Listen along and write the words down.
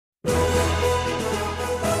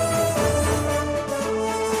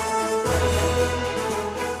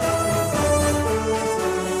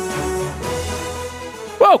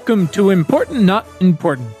Welcome to Important Not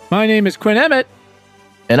Important. My name is Quinn Emmett.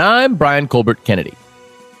 And I'm Brian Colbert Kennedy.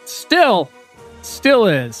 Still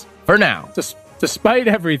is. For now. Despite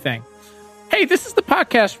everything. Hey, this is the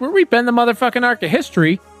podcast where we bend the motherfucking arc of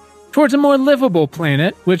history towards a more livable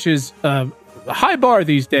planet, which is a high bar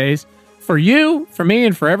these days for you, for me,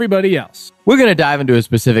 and for everybody else. We're going to dive into a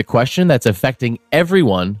specific question that's affecting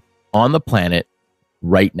everyone on the planet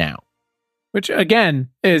right now. Which, again,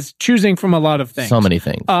 is choosing from a lot of things. So many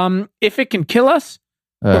things. If it can kill us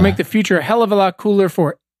or make the future a hell of a lot cooler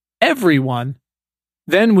for everyone,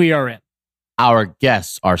 then we are in. Our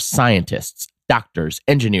guests are scientists, doctors,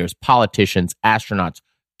 engineers, politicians, astronauts,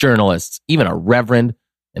 journalists, even a reverend,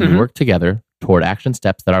 and we work together toward action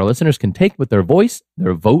steps that our listeners can take with their voice,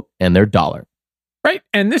 their vote, and their dollar. Right,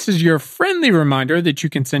 and this is your friendly reminder that you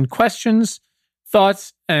can send questions,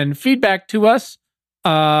 thoughts, and feedback to us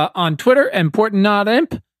on Twitter,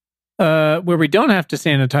 ImportantNotImp, where we don't have to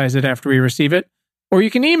sanitize it after we receive it. Or you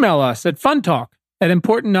can email us at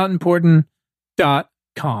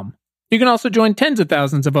funtalk@importantnotimportant.com. You can also join tens of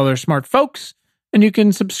thousands of other smart folks, and you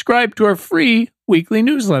can subscribe to our free weekly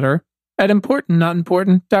newsletter at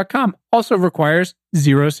importantnotimportant.com. Also requires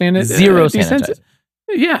zero sanitizer.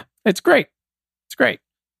 Yeah, it's great. It's great.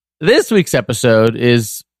 This week's episode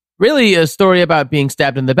is really a story about being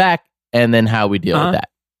stabbed in the back and then how we deal with that.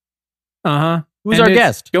 Who's our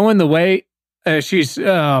guest? Going the way she's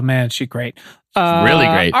great. Really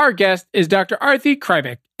great. Our guest is Dr. Arthi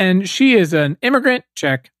Krybek, and she is an immigrant,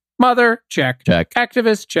 check. Mother, check.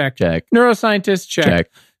 Activist, check. Neuroscientist, check.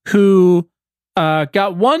 Who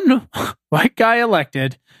got one white guy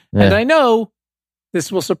elected. Yeah. And I know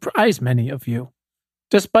this will surprise many of you.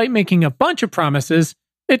 Despite making a bunch of promises,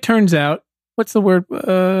 it turns out, what's the word?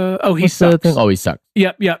 He sucks. He sucks.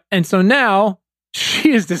 Yep. And so now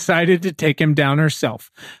she has decided to take him down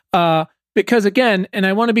herself. Because again, and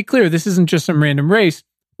I want to be clear, this isn't just some random race.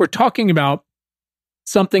 We're talking about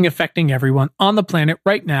something affecting everyone on the planet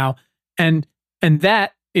right now. And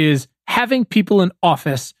that is having people in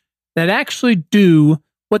office that actually do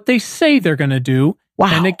what they say they're going to do. Wow.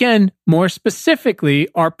 And again, more specifically,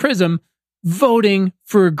 our PRISM voting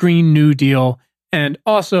for a Green New Deal and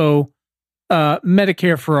also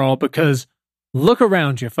Medicare for all, because look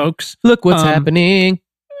around you, folks. Look what's happening.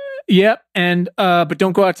 Yep. And but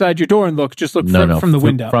don't go outside your door and look. Just look from the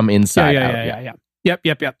window. From inside out. Yep.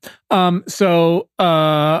 So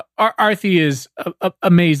Arthi is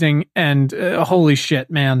amazing, and holy shit,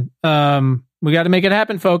 man. We got to make it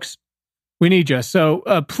happen, folks. We need you. So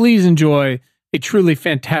please enjoy a truly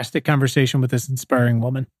fantastic conversation with this inspiring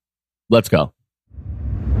woman. Let's go.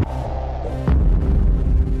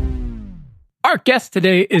 Our guest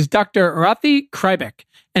today is Dr. Arthi Krybek,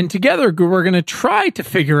 and together we're going to try to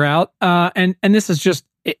figure out, and this is just,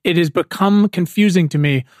 it has become confusing to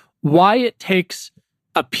me, why it takes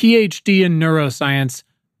a PhD in neuroscience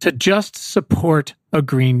to just support a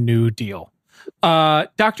Green New Deal.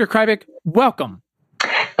 Dr. Krybek, welcome.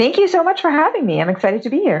 Thank you so much for having me. I'm excited to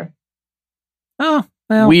be here. Oh,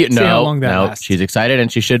 well, how long that lasts. She's excited, and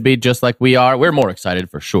she should be, just like we are. We're more excited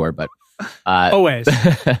for sure, but always.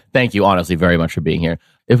 Thank you, honestly, very much for being here.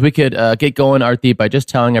 If we could get going, Arthi, by just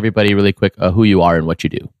telling everybody really quick who you are and what you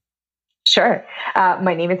do. Sure.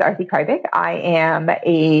 My name is Arthi Krybek. I am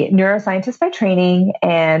a neuroscientist by training,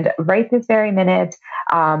 and right this very minute,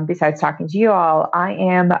 besides talking to you all, I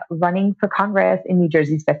am running for Congress in New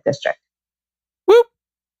Jersey's 5th District. Whoop!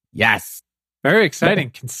 Yes. Very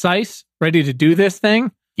exciting. Concise. Ready to do this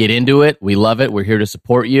thing. Get into it. We love it. We're here to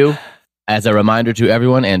support you. As a reminder to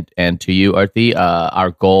everyone and to you, Arthi,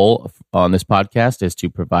 our goal on this podcast is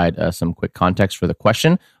to provide some quick context for the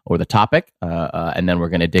question or the topic. And then we're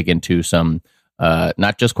going to dig into some,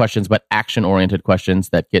 not just questions, but action-oriented questions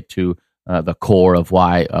that get to the core of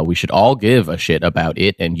why we should all give a shit about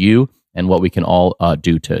it and you and what we can all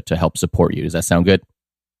do to help support you. Does that sound good?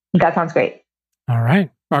 That sounds great. All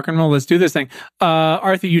right. Rock and roll. Let's do this thing.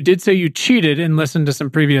 Arthi, you did say you cheated and listened to some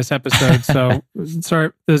previous episodes. So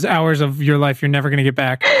sorry, those hours of your life you're never going to get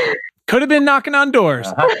back. Could have been knocking on doors.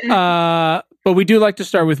 But we do like to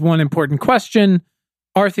start with one important question.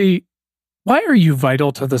 Arthi, why are you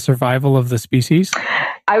vital to the survival of the species?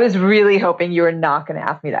 I was really hoping you were not going to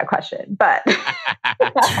ask me that question, but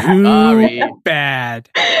too bad.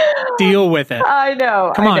 Deal with it. I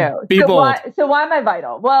know. Come on, be bold. So why am I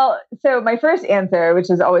vital? Well, so my first answer, which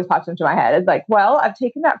has always popped into my head, is like, well, I've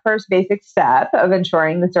taken that first basic step of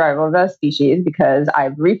ensuring the survival of the species because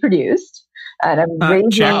I've reproduced and I'm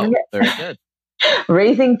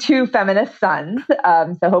raising 2 feminist sons.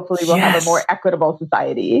 So hopefully we'll have a more equitable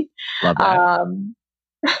society. Love that.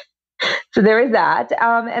 So there is that.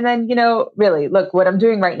 And then, really, look, what I'm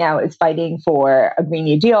doing right now is fighting for a Green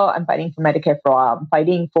New Deal. I'm fighting for Medicare for all. I'm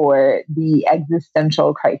fighting for the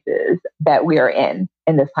existential crisis that we are in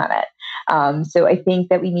this planet. So I think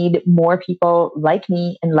that we need more people like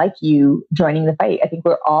me and like you joining the fight. I think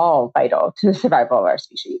we're all vital to the survival of our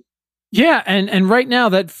species. Yeah, and right now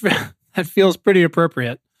that feels pretty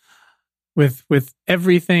appropriate with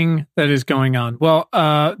everything that is going on. Well,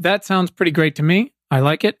 that sounds pretty great to me. I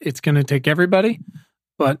like it. It's going to take everybody,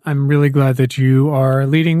 but I'm really glad that you are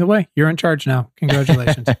leading the way. You're in charge now.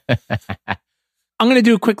 Congratulations. I'm going to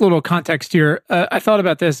do a quick little context here. I thought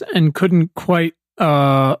about this and couldn't quite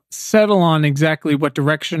settle on exactly what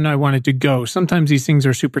direction I wanted to go. Sometimes these things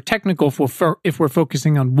are super technical if we're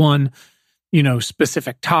focusing on one,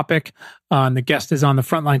 specific topic, and the guest is on the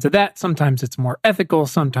front lines of that. Sometimes it's more ethical.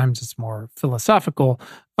 Sometimes it's more philosophical.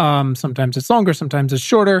 Sometimes it's longer. Sometimes it's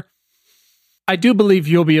shorter. I do believe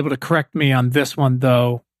you'll be able to correct me on this one,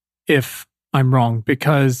 though, if I'm wrong,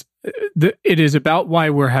 because it is about why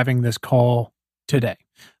we're having this call today.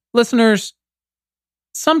 Listeners,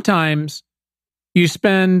 sometimes you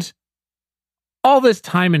spend all this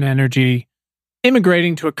time and energy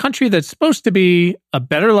immigrating to a country that's supposed to be a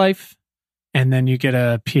better life, and then you get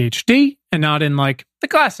a PhD, and not in like the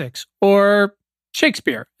classics or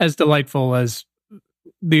Shakespeare, as delightful as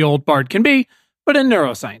the old bard can be, but in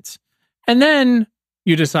neuroscience. And then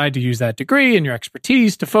you decide to use that degree and your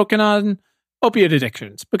expertise to focus on opiate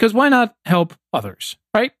addictions, because why not help others,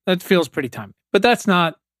 right? That feels pretty timely. But that's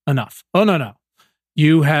not enough. Oh, no.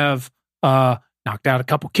 You have knocked out a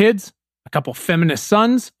couple kids, a couple feminist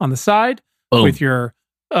sons on the side with your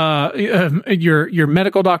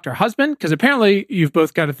medical doctor husband, because apparently you've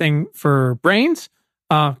both got a thing for brains,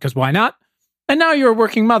 because why not? And now you're a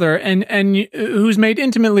working mother and who's made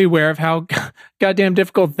intimately aware of how goddamn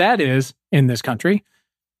difficult that is in this country.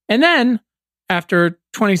 And then after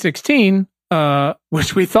 2016,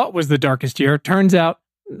 which we thought was the darkest year, turns out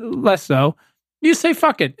less so, you say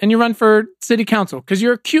fuck it and you run for city council because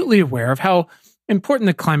you're acutely aware of how important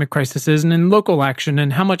the climate crisis is and in local action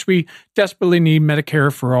and how much we desperately need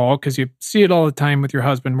Medicare for all because you see it all the time with your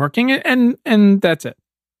husband working and that's it.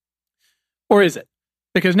 Or is it?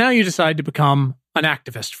 Because now you decide to become an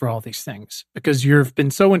activist for all these things because you've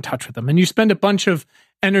been so in touch with them and you spend a bunch of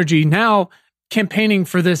energy now campaigning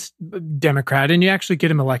for this Democrat and you actually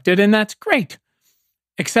get him elected and that's great.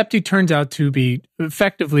 Except he turns out to be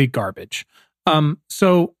effectively garbage.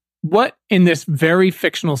 So what in this very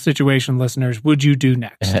fictional situation, listeners, would you do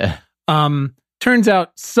next? Turns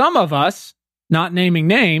out some of us, not naming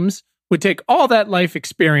names, would take all that life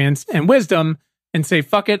experience and wisdom and say,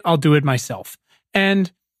 fuck it, I'll do it myself.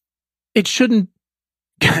 And it shouldn't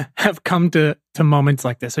have come to moments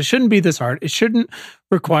like this. It shouldn't be this hard. It shouldn't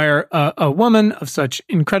require a woman of such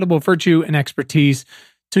incredible virtue and expertise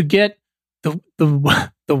to get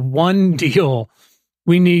the one deal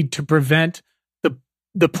we need to prevent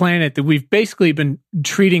the planet that we've basically been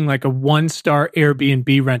treating like a one-star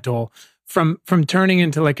Airbnb rental from turning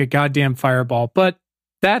into like a goddamn fireball. But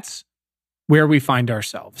that's where we find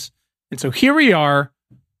ourselves. And so here we are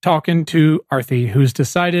talking to Arthi, who's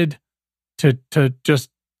decided to just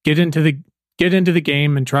get into the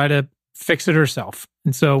game and try to fix it herself.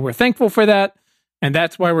 And so we're thankful for that. And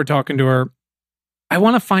that's why we're talking to her. I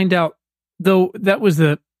want to find out, though, that was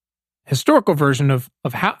the historical version of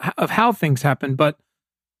how things happen, but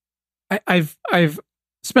I've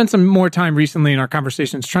spent some more time recently in our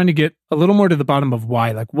conversations trying to get a little more to the bottom of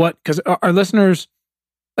why, like what, because our listeners,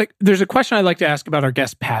 like there's a question I like to ask about our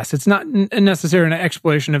guests' past. It's not necessarily an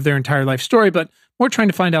exploration of their entire life story, but we're trying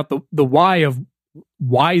to find out the why of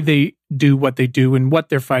why they do what they do and what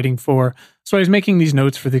they're fighting for. So I was making these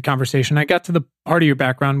notes for the conversation. I got to the part of your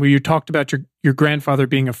background where you talked about your grandfather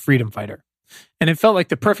being a freedom fighter. And it felt like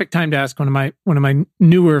the perfect time to ask one of my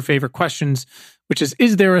newer favorite questions, which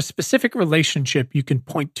is there a specific relationship you can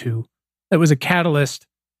point to that was a catalyst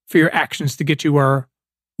for your actions to get you where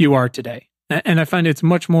you are today? And I find it's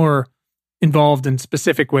much more involved and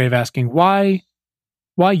specific way of asking why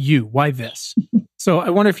you, why this? So I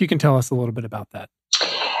wonder if you can tell us a little bit about that.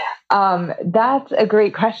 That's a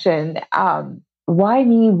great question. Why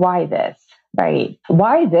me? Why this? Right?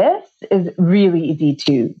 Why this is really easy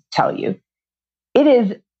to tell you. It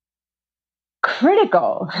is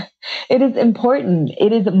critical. It is important.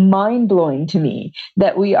 It is mind-blowing to me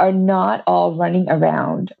that we are not all running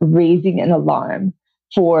around raising an alarm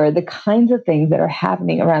for the kinds of things that are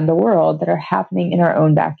happening around the world that are happening in our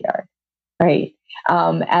own backyard, right?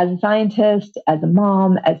 As a scientist, as a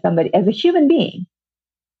mom, as somebody, as a human being,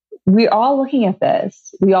 we're all looking at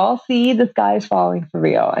this. We all see the skies falling for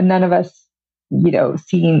real, and none of us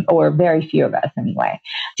seem, or very few of us anyway,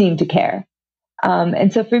 seem to care.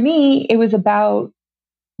 And so for me, it was about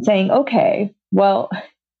saying, okay, well,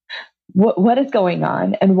 what is going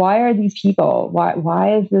on, and why are these people?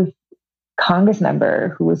 Why is this Congress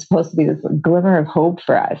member who was supposed to be this glimmer of hope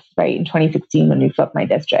for us, right, in 2016 when we flipped my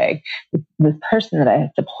district, this person that I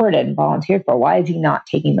had supported and volunteered for, why is he not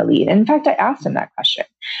taking the lead? And in fact, I asked him that question.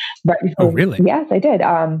 Right before, oh, really? Yes, I did.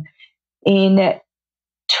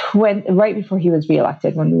 Right before he was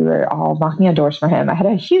reelected, when we were all knocking on doors for him, I had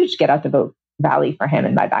a huge get out the vote rally for him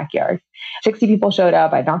in my backyard. 60 people showed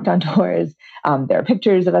up. I knocked on doors. There are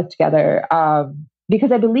pictures of us together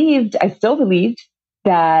because I still believed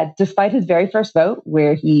that despite his very first vote,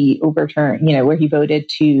 where he voted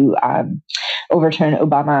to overturn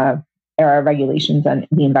Obama era regulations on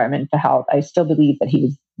the environment for health, I still believe that he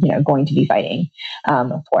was, going to be fighting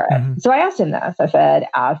for it. Mm-hmm. So I asked him this. I said,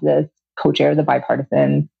 as the co-chair of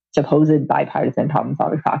the supposed bipartisan problem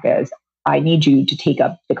solvers caucus, I need you to take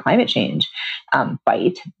up the climate change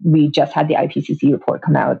fight. We just had the IPCC report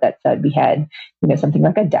come out that said we had, something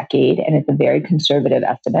like a decade, and it's a very conservative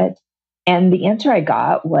estimate. And the answer I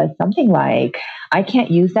got was something like, I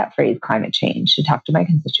can't use that phrase climate change to talk to my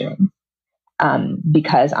constituents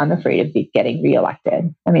because I'm afraid of getting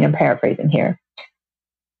reelected. I mean, I'm paraphrasing here.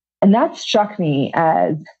 And that struck me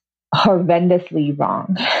as horrendously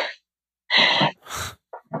wrong.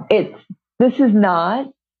 This is not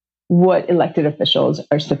what elected officials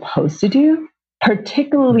are supposed to do,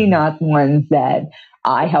 particularly not ones that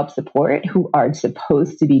I help support who are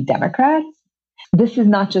supposed to be Democrats. This is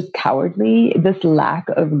not just cowardly, this lack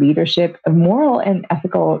of leadership, of moral and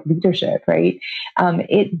ethical leadership, right?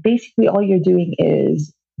 It basically, all you're doing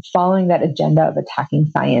is following that agenda of attacking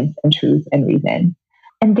science and truth and reason.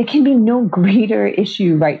 And there can be no greater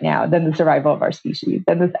issue right now than the survival of our species,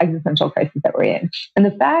 than this existential crisis that we're in. And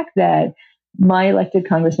the fact that my elected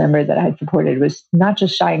Congress member that I had supported was not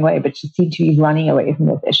just shying away, but just seemed to be running away from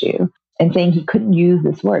this issue and saying he couldn't use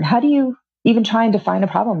this word. How do you even try and define a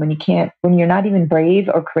problem when you're not even brave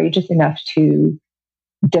or courageous enough to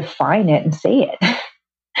define it and say it?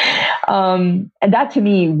 And that to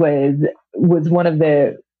me was one of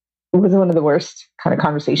the worst kind of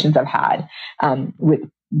conversations I've had with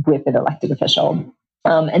an elected official.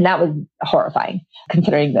 And that was horrifying,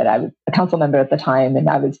 considering that I was a council member at the time and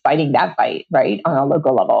I was fighting that fight, right, on a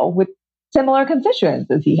local level with similar constituents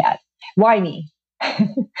as he had. Why me?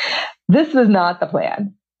 This was not the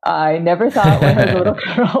plan. I never thought when I was a little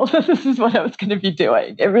girl that this is what I was going to be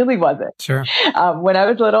doing. It really wasn't. Sure. When I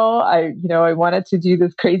was little, I wanted to do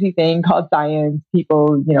this crazy thing called science.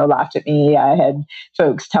 People, laughed at me. I had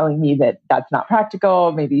folks telling me that that's not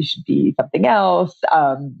practical. Maybe you should be something else.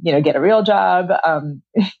 Get a real job.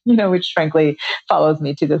 Which frankly follows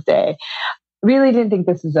me to this day. Really didn't think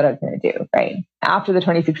this is what I was going to do, right? After the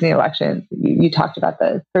 2016 elections, you talked about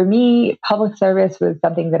this. For me, public service was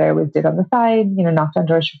something that I always did on the side, knocked on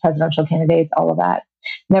doors for presidential candidates, all of that.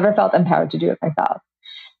 Never felt empowered to do it myself.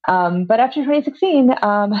 But after 2016,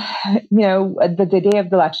 the day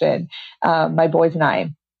of the election, my boys and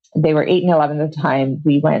I, they were 8 and 11 at the time,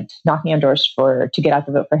 we went knocking on doors to get out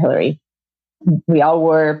the vote for Hillary. We all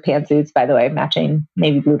wore pantsuits, by the way, matching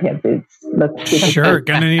navy blue pantsuits. Sure,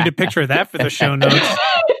 gonna need a picture of that for the show notes,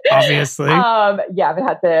 obviously. I'm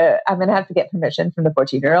gonna have to get permission from the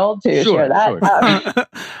 14-year-old to share that.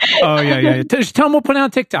 Sure. Oh yeah. Just tell him we'll put it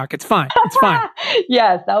on TikTok. It's fine.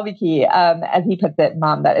 Yes, that'll be key. As he puts it,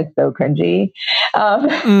 Mom, that is so cringy. But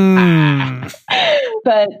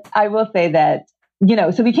I will say that,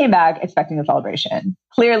 so we came back expecting a celebration.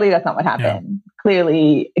 Clearly, that's not what happened. Yeah.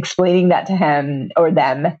 Clearly, explaining that to him or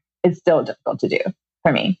them is still difficult to do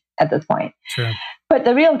for me at this point. Sure. But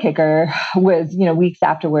the real kicker was, weeks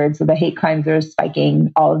afterwards, so the hate crimes are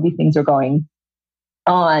spiking. All of these things are going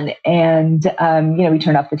on. And, we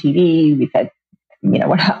turned off the TV. We said, we're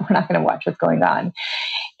not going to watch what's going on.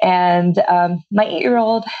 And my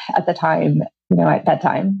 8-year-old at the time, at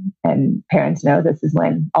bedtime, and parents know this is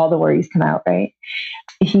when all the worries come out, right?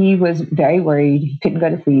 He was very worried. He couldn't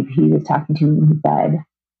go to sleep. He was talking to me and he said,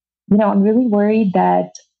 I'm really worried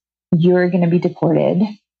that you're going to be deported,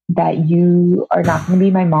 that you are not going to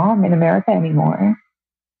be my mom in America anymore.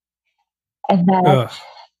 And that,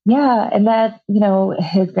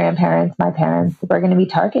 his grandparents, my parents, were going to be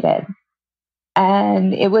targeted.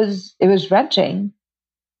 And it was wrenching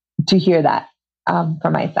to hear that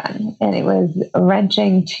from my son. And it was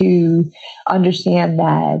wrenching to understand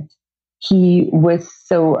that he was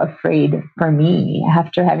so afraid for me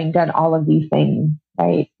after having done all of these things,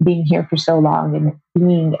 right? Being here for so long and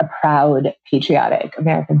being a proud, patriotic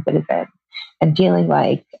American citizen and feeling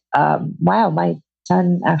like, wow, my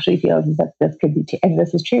son actually feels is that this could be, and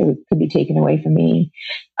this is true, could be taken away from me,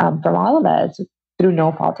 from all of us through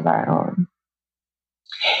no fault of our own.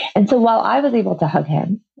 And so while I was able to hug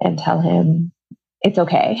him and tell him, it's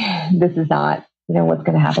okay, this is not, what's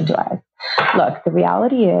going to happen to us. Look, the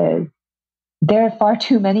reality is there are far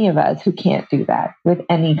too many of us who can't do that with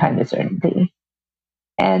any kind of certainty.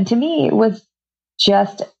 And to me, it was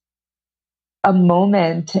just a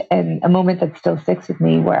moment, and a moment that still sticks with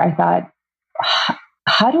me, where I thought,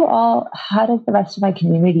 how does the rest of my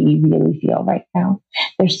community really feel right now?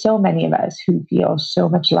 There's so many of us who feel so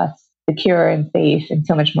much less secure and safe and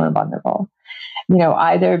so much more vulnerable,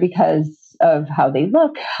 either because of how they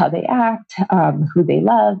look, how they act, who they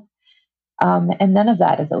love. And none of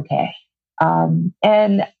that is okay. And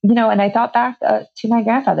I thought back to my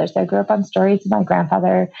grandfather. So I grew up on stories of my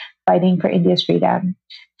grandfather fighting for India's freedom,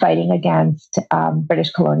 fighting against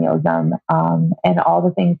British colonialism, and all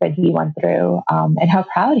the things that he went through, and how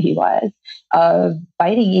proud he was of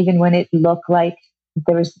fighting even when it looked like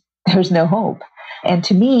there was no hope. And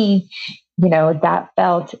to me, that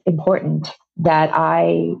felt important,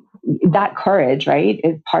 that courage, right,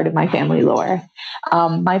 is part of my family lore.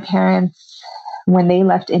 My parents, when they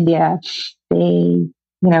left India, they,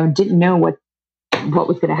 didn't know what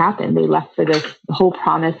was going to happen. They left for this whole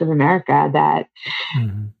promise of America that,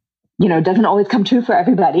 doesn't always come true for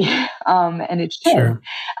everybody. And it's true. Sure.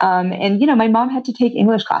 And my mom had to take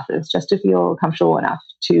English classes just to feel comfortable enough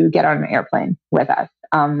to get on an airplane with us.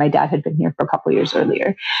 My dad had been here for a couple of years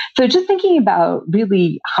earlier. So just thinking about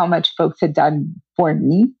really how much folks had done for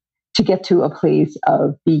me to get to a place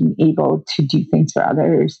of being able to do things for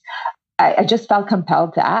others, I just felt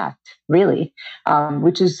compelled to act, really,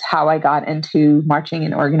 which is how I got into marching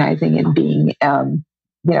and organizing and being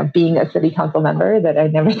a city council member that I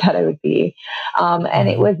never thought I would be. And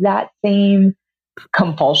it was that same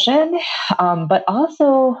compulsion, but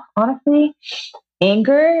also, honestly,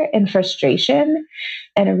 anger and frustration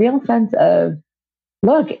and a real sense of,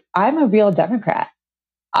 look, I'm a real Democrat.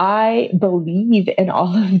 I believe in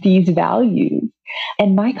all of these values,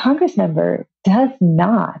 and my Congress member does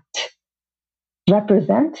not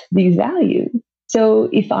represent these values. So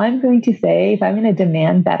if I'm going to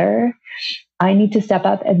demand better, I need to step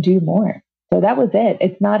up and do more. So that was it.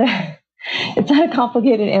 It's not a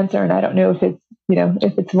complicated answer, and I don't know if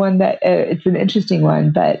it's one that it's an interesting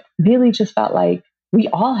one, but really just felt like we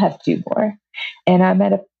all have to do more. And I'm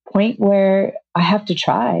at a point where I have to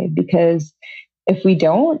try, because if we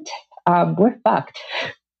don't, we're fucked.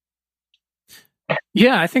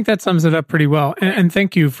 Yeah, I think that sums it up pretty well. And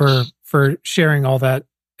thank you for sharing all that.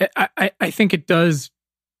 I think it does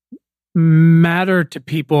matter to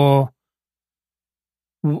people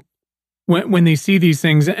when they see these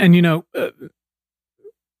things. And,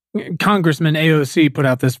 Congressman AOC put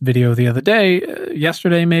out this video the other day,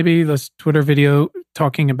 yesterday maybe, this Twitter video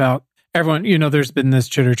talking about everyone, there's been this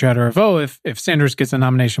chitter chatter of, if Sanders gets a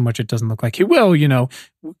nomination, which it doesn't look like he will,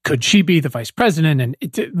 could she be the vice president? And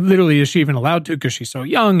literally, is she even allowed to because she's so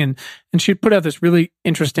young? And she put out this really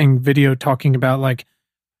interesting video talking about, like,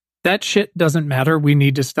 that shit doesn't matter. We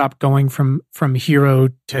need to stop going from hero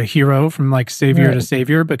to hero, from like savior to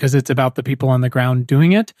savior, because it's about the people on the ground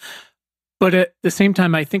doing it. But at the same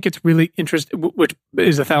time, I think it's really interesting, which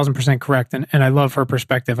is 1,000% correct, and I love her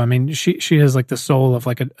perspective. I mean, she has like the soul of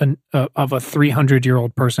like of a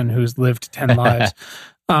 300-year-old person who's lived 10 lives.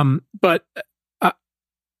 But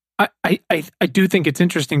I do think it's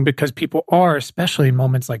interesting because people are, especially in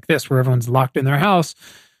moments like this where everyone's locked in their house,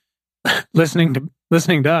 listening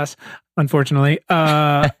to us. Unfortunately,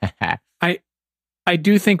 I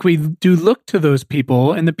do think we do look to those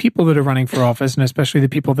people and the people that are running for office, and especially the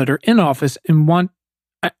people that are in office, and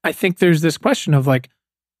I think there's this question of, like,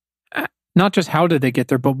 not just how did they get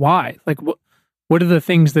there, but why? Like, what are the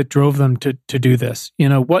things that drove them to do this?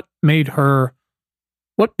 What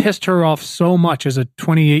pissed her off so much as a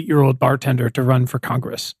 28-year-old bartender to run for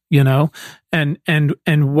Congress? And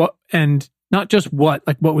not just what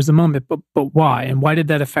was the moment, but why, and why did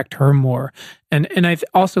that affect her more? And I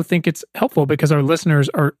also think it's helpful because our listeners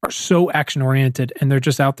are so action oriented and they're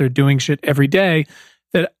just out there doing shit every day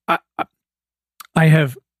that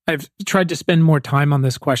I've tried to spend more time on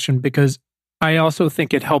this question, because I also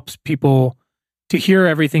think it helps people to hear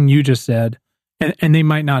everything you just said, and they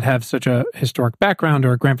might not have such a historic background,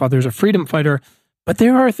 or a grandfather's a freedom fighter, but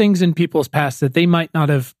there are things in people's past that they might not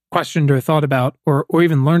have questioned or thought about or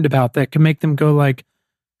even learned about that can make them go like,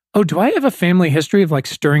 oh, do I have a family history of like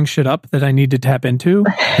stirring shit up that I need to tap into?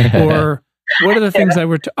 Or what are the things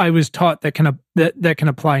I was taught that can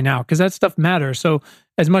apply now? Because that stuff matters. So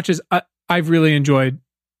as much as I've really enjoyed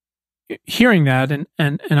hearing that, and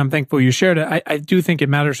I'm thankful you shared it. I do think it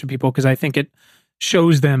matters for people because I think it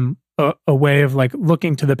shows them a way of like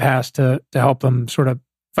looking to the past to help them sort of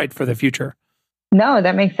fight for the future. No,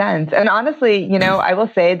 that makes sense. And honestly, I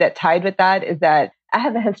will say that tied with that is that I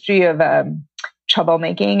have a history of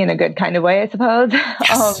troublemaking in a good kind of way, I suppose.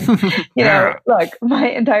 Yes. Look, my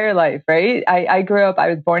entire life, right? I grew up, I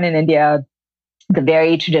was born in India. It's a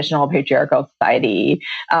very traditional patriarchal society,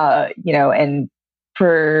 and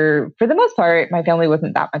for the most part, my family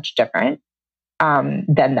wasn't that much different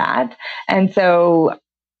than that. And so,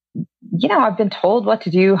 I've been told what to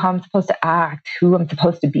do, how I'm supposed to act, who I'm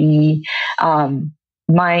supposed to be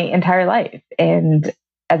my entire life. And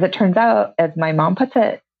as it turns out, as my mom puts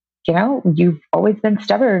it, you've always been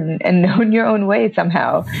stubborn and known your own way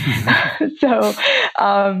somehow. So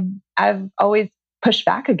I've always pushed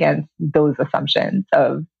back against those assumptions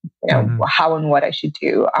of how and what I should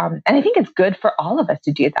do. And I think it's good for all of us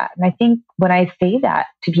to do that. And I think when I say that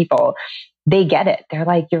to people, they get it. They're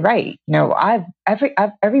like, you're right.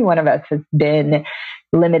 Every one of us has been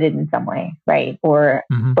limited in some way, right? Or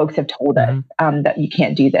folks have told us that you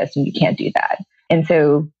can't do this and you can't do that. And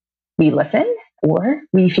so we listen, or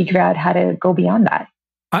we figure out how to go beyond that.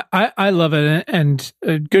 I love it. And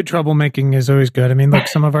good troublemaking is always good. I mean, look,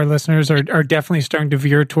 some of our listeners are definitely starting to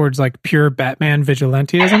veer towards like pure Batman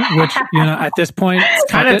vigilantism, which, at this point, it's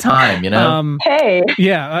kind of time, Hey.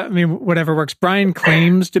 Yeah. I mean, whatever works. Brian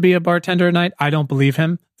claims to be a bartender at night. I don't believe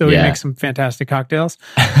him, though he makes some fantastic cocktails.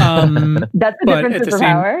 That's the difference of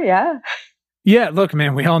power. Yeah. Yeah. Look,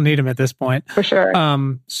 man, we all need him at this point. For sure.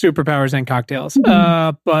 Superpowers and cocktails.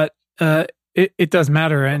 But it does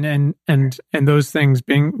matter, and those things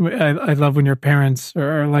being. I love when your parents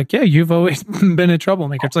are like, "Yeah, you've always been a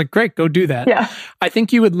troublemaker." It's like, great, go do that. Yeah. I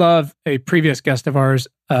think you would love a previous guest of ours,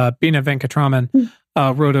 Beena Venkatraman,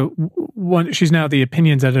 wrote one. She's now the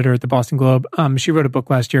opinions editor at the Boston Globe. She wrote a book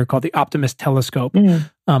last year called "The Optimist Telescope,"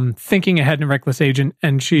 thinking ahead in a reckless age,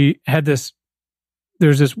 and she had this.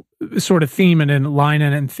 There's this sort of theme and line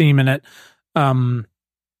in it and theme in it.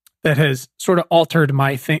 That has sort of altered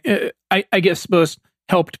my thing. I guess both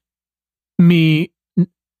helped me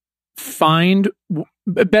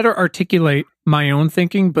better articulate my own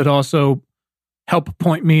thinking, but also help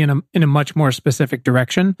point me in a much more specific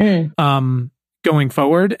direction going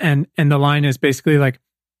forward. And the line is basically like,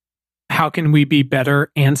 how can we be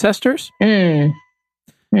better ancestors? And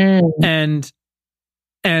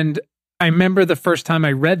I remember the first time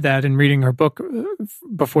I read that and reading her book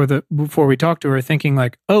before we talked to her, thinking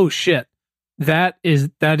like, oh shit, that is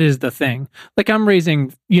the thing. Like I'm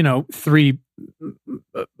raising, 3,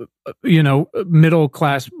 middle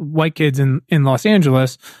class white kids in Los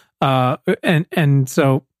Angeles, and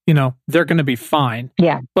so they're going to be fine.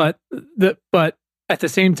 Yeah. But at the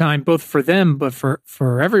same time, both for them, but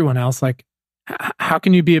for everyone else, like how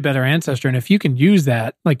can you be a better ancestor? And if you can use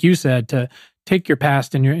that, like you said, to take your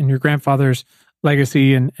past and your grandfather's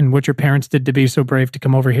legacy and what your parents did to be so brave to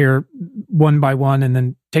come over here one by one and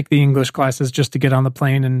then take the English classes just to get on the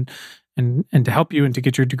plane and to help you and to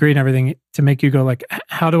get your degree and everything, to make you go like,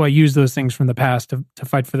 how do I use those things from the past to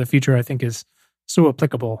fight for the future? I think is so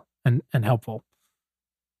applicable and helpful.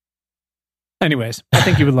 Anyways, I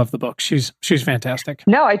think you would love the book. She's fantastic.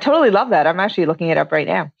 No, I totally love that. I'm actually looking it up right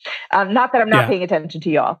now. Not that I'm not paying attention to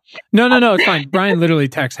y'all. No, it's fine. Brian literally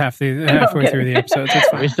texts halfway through the episodes. It's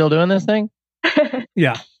fine. Are we still doing this thing?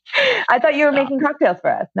 Yeah. I thought you were making cocktails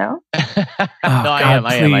for us, no? I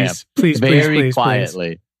am. Please, very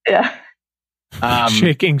quietly. Please. Yeah.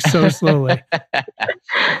 Shaking so slowly.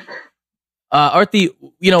 Arthi,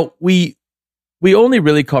 we only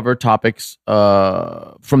really cover topics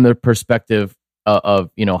from the perspective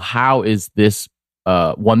of how is this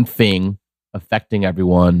one thing affecting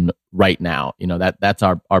everyone right now? That's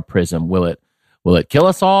our prism. Will it kill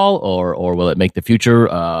us all, or will it make the future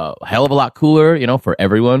a hell of a lot cooler? For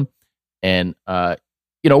everyone. And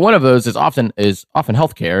one of those is often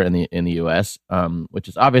healthcare in the U.S., which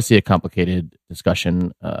is obviously a complicated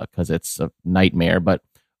discussion because it's a nightmare, but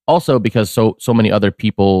also because so many other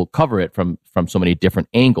people cover it from so many different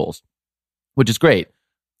angles, which is great.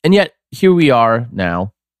 And yet here we are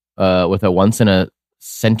now with a once in a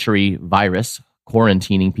century virus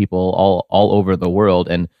quarantining people all over the world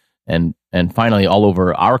and finally all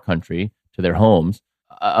over our country to their homes.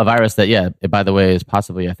 A virus that, by the way, is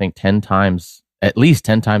possibly, I think, at least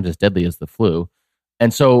 10 times as deadly as the flu.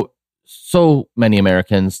 And so many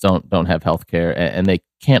Americans don't have health care and they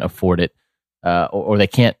can't afford it, or they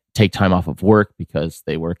can't take time off of work because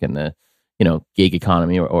they work in the, gig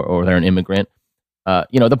economy or they're an immigrant.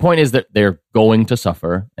 The point is that they're going to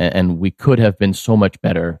suffer, and we could have been so much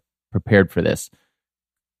better prepared for this.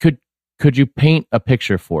 could you paint a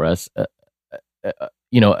picture for us?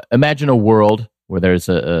 Imagine a world where there's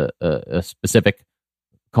a specific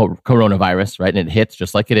coronavirus, right? And it hits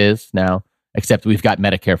just like it is now, except we've got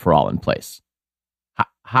Medicare for all in place.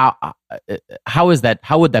 How is that?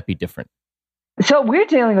 How would that be different? So we're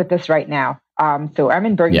dealing with this right now. So I'm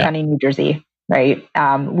in Bergen County, New Jersey, right?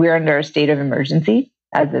 We're under a state of emergency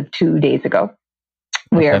as of 2 days ago.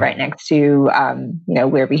 We are right next to,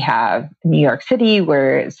 where we have New York City,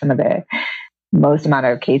 where some of the most amount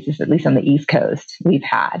of cases, at least on the East Coast, we've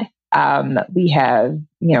had. We have,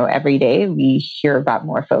 every day we hear about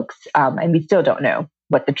more folks, and we still don't know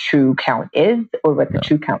what the true count is or what the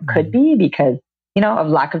true count could be because, of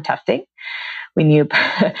lack of testing. We knew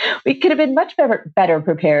we could have been much better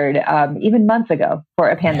prepared even months ago for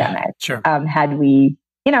a pandemic. Had we,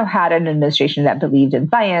 had an administration that believed in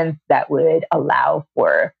science that would allow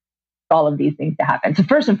for all of these things to happen. So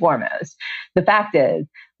first and foremost, the fact is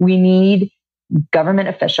we need government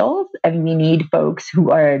officials and we need folks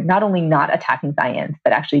who are not only not attacking science,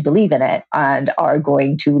 but actually believe in it and are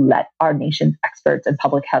going to let our nation's experts and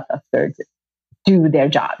public health experts do their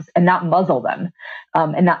jobs and not muzzle them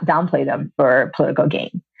and not downplay them for political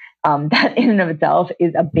gain. That in and of itself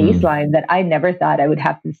is a baseline that I never thought I would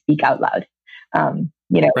have to speak out loud.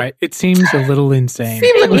 Right. It seems a little insane.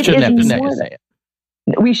 Seems like we shouldn't have to say it.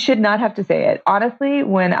 We should not have to say it. Honestly,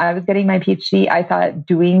 when I was getting my PhD, I thought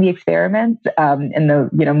doing the experiments and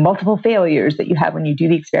the multiple failures that you have when you do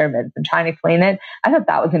the experiments and trying to explain it, I thought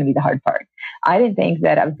that was going to be the hard part. I didn't think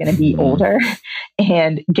that I was going to be older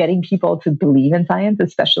and getting people to believe in science,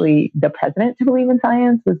 especially the president to believe in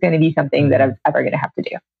science, was going to be something that I was ever going to have to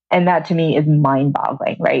do. And that to me is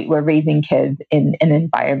mind-boggling, right? We're raising kids in an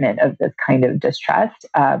environment of this kind of distrust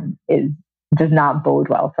does not bode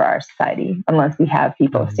well for our society unless we have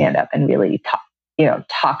people stand up and really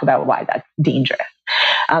talk about why that's dangerous.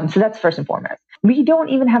 So that's first and foremost. We don't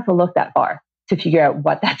even have to look that far to figure out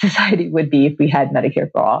what that society would be if we had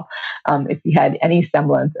Medicare for all, if we had any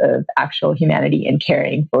semblance of actual humanity and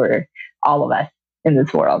caring for all of us in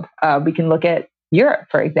this world. We can look at Europe,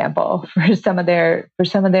 for example, for some of their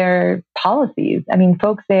policies. I mean,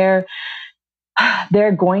 folks there,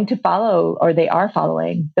 they're going to follow, or they are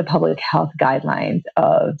following, the public health guidelines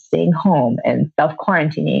of staying home and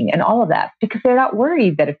self-quarantining and all of that, because they're not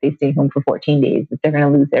worried that if they stay home for 14 days, that they're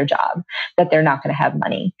going to lose their job, that they're not going to have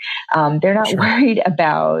money. They're not worried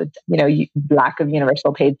about, lack of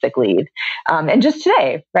universal paid sick leave. And just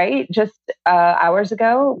today, right? Just hours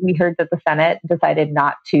ago, we heard that the Senate decided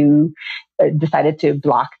to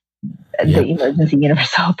block the Emergency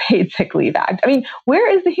Universal Paid Sick Leave Act. I mean, where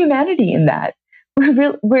is the humanity in that?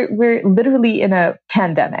 We're literally in a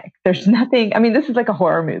pandemic. There's nothing. I mean, this is like a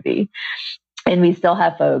horror movie, and we still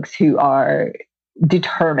have folks who are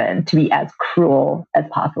determined to be as cruel as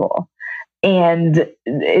possible. And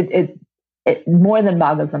it more than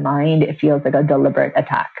boggles the mind. It feels like a deliberate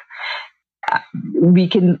attack. We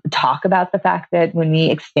can talk about the fact that when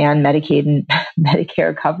we expand Medicaid and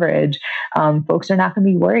Medicare coverage, folks are not going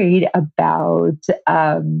to be worried about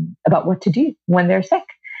what to do when they're sick,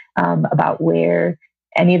 about where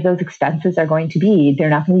any of those expenses are going to be. They're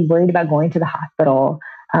not going to be worried about going to the hospital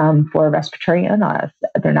for a respiratory illness.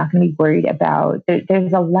 They're not going to be worried about.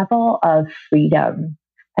 There's a level of freedom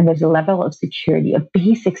and there's a level of security, of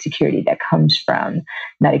basic security that comes from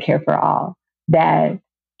Medicare for all that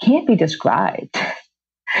can't be described.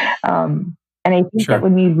 And I think that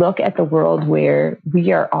when we look at the world where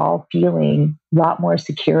we are all feeling a lot more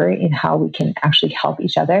secure in how we can actually help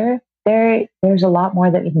each other, there's a lot more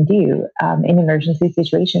that we can do in emergency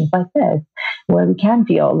situations like this, where we can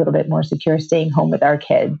feel a little bit more secure staying home with our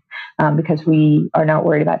kids because we are not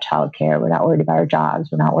worried about childcare. We're not worried about our jobs.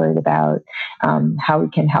 We're not worried about how we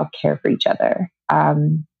can help care for each other.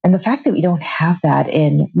 And the fact that we don't have that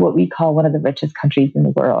in what we call one of the richest countries in the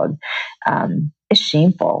world is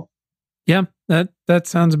shameful. Yeah, that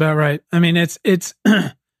sounds about right. I mean, it's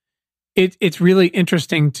really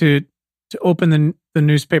interesting to open the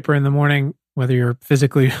newspaper in the morning, whether you're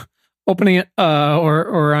physically opening it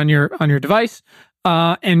or on your device,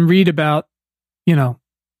 and read about,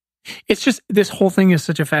 it's just, this whole thing is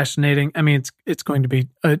such a fascinating. I mean, it's going to be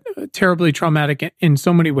a terribly traumatic in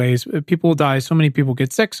so many ways. People will die. So many people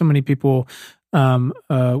get sick. So many people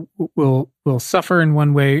will suffer in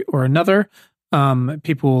one way or another.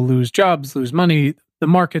 People will lose jobs, lose money, the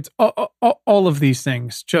markets, all of these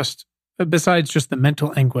things. Just besides just the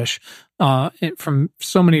mental anguish from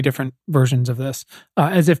so many different versions of this,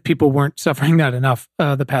 as if people weren't suffering that enough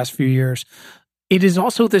the past few years. It is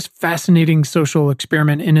also this fascinating social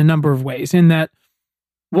experiment in a number of ways, in that,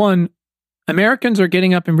 one, Americans are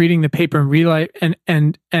getting up and reading the paper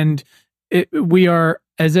and we are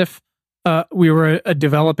as if we were a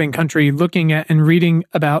developing country looking at and reading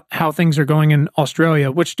about how things are going in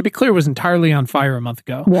Australia, which, to be clear, was entirely on fire a month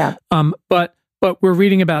ago. Yeah. But we're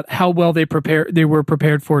reading about how well they were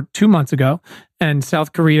prepared for 2 months ago, and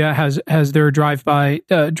South Korea has their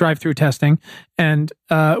drive-through testing, and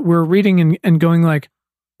we're reading and going like,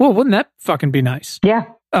 well, wouldn't that fucking be nice? Yeah.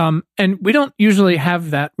 And we don't usually have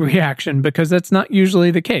that reaction because that's not usually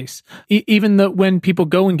the case. Even though when people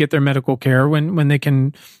go and get their medical care, when they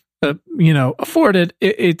can, afford it,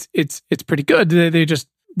 it's pretty good.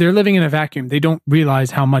 They're living in a vacuum. They don't realize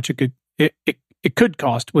how much it could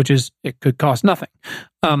cost, which is it could cost nothing.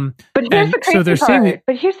 But here's the crazy part.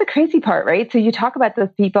 But here's the crazy part, right? So you talk about those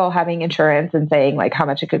people having insurance and saying like how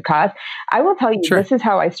much it could cost. I will tell you, This is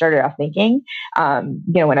how I started off thinking.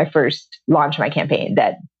 When I first launched my campaign,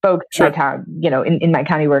 that folks in my town, in my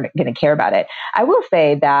county, were going to care about it. I will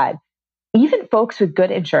say that even folks with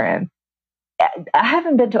good insurance, I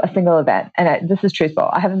haven't been to a single event, and this is truthful.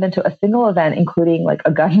 I haven't been to a single event, including like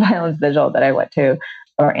a gun violence vigil that I went to,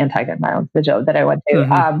 or anti-gun violence vigil that I went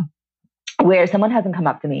to, where someone hasn't come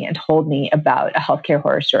up to me and told me about a healthcare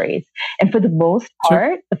horror stories. And for the most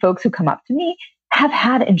part, the folks who come up to me have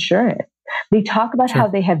had insurance. They talk about how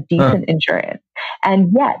they have decent insurance,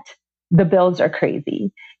 and yet the bills are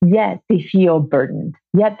crazy. Yet they feel burdened.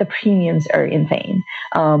 Yet the premiums are insane.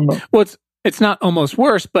 Well, it's not almost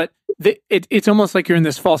worse, but it's almost like you're in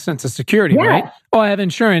this false sense of security, right? Oh, I have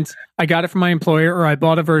insurance. I got it from my employer, or I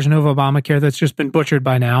bought a version of Obamacare that's just been butchered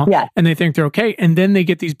by now. Yeah. And they think they're okay. And then they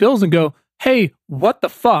get these bills and go, hey, what the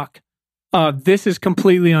fuck? This is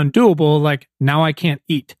completely undoable. Like, now I can't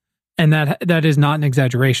eat. And that is not an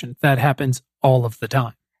exaggeration. That happens all of the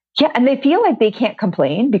time. Yeah, and they feel like they can't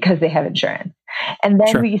complain because they have insurance. And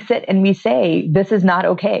then we sit and we say, this is not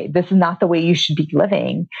okay. This is not the way you should be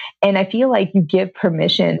living. And I feel like you give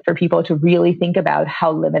permission for people to really think about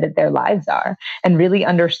how limited their lives are and really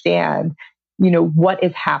understand, what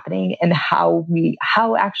is happening and how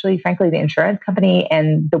actually, frankly, the insurance company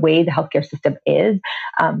and the way the healthcare system is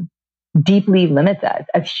deeply limits us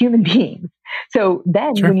as human beings. So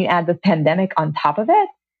then when you add the pandemic on top of it,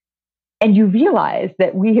 and you realize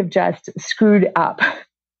that we have just screwed up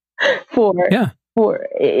for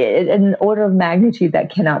an order of magnitude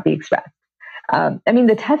that cannot be expressed.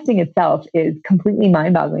 The testing itself is completely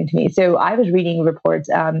mind-boggling to me. So I was reading reports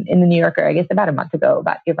in the New Yorker, I guess about a month ago,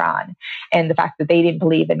 about Iran and the fact that they didn't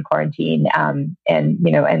believe in quarantine and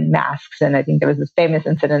masks. And I think there was this famous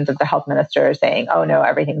incident of the health minister saying, "Oh no,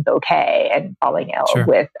 everything's okay," and falling ill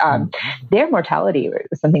with their mortality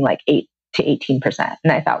was something like 8 to 18%.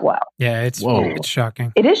 And I thought, wow. Yeah, it's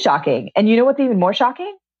shocking. It is shocking. And you know what's even more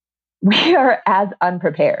shocking? We are as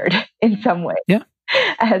unprepared in some way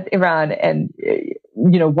as Iran and,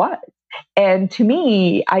 was. And to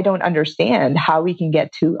me, I don't understand how we can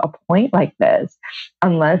get to a point like this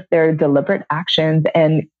unless there are deliberate actions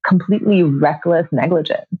and completely reckless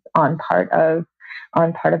negligence on part of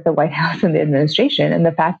the White House and the administration. And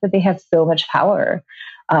the fact that they have so much power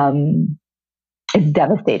is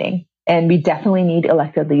devastating. And we definitely need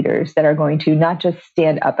elected leaders that are going to not just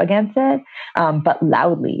stand up against it, but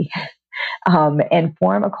loudly, and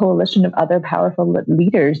form a coalition of other powerful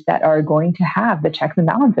leaders that are going to have the checks and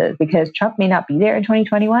balances, because Trump may not be there in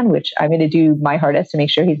 2021, which I'm going to do my hardest to make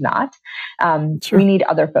sure he's not. We need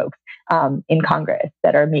other folks in Congress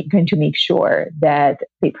that are going to make sure that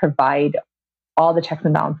they provide all the checks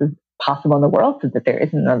and balances possible in the world so that there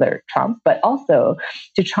isn't another Trump, but also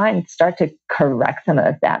to try and start to correct some of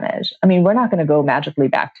this damage. I mean, we're not going to go magically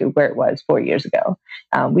back to where it was 4 years ago.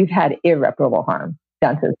 We've had irreparable harm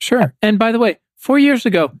done to. Sure. And by the way, 4 years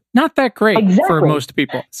ago, not that great for most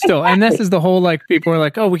people still. And this is the whole, like, people are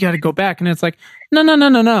like, oh, we got to go back. And it's like, no.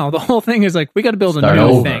 The whole thing is like, we got to build a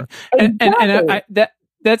new thing. And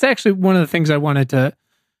that's actually one of the things I wanted to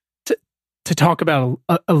talk about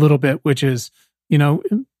a little bit, which is,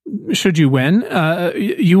 should you win,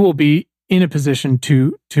 you will be in a position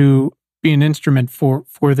to be an instrument for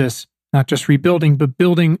this, not just rebuilding, but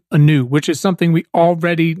building anew, which is something we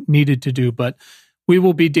already needed to do. But we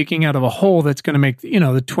will be digging out of a hole that's going to make, the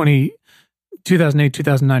 2008,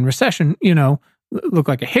 2009 recession, look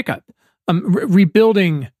like a hiccup.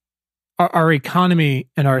 Rebuilding our economy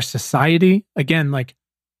and our society, again, like,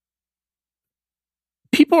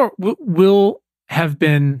 people will have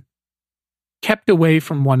been kept away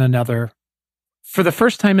from one another for the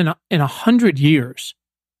first time in 100 years,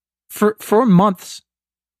 for months,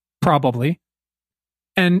 probably.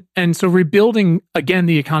 And so rebuilding, again,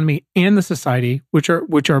 the economy and the society, which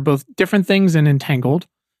are both different things and entangled,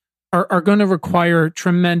 are going to require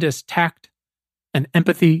tremendous tact and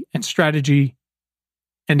empathy and strategy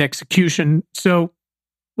and execution. So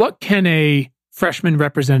what can a freshman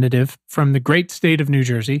representative from the great state of New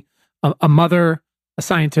Jersey, a mother, a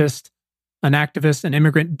scientist, an activist, an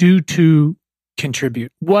immigrant, do to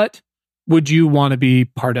contribute? What would you want to be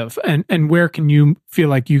part of? And where can you feel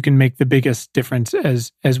like you can make the biggest difference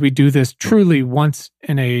as we do this truly once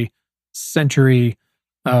in a century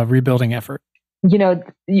rebuilding effort?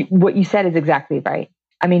 What you said is exactly right.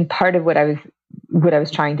 I mean, part of what I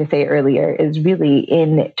was trying to say earlier is really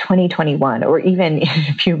in 2021, or even in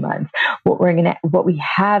a few months, what we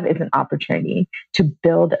have is an opportunity to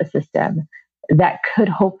build a system that could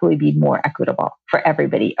hopefully be more equitable for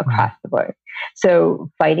everybody across the board. So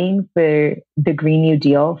fighting for the Green New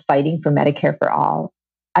Deal, fighting for Medicare for all,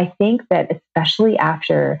 I think that especially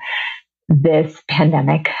after this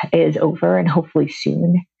pandemic is over and hopefully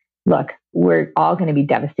soon, look, we're all going to be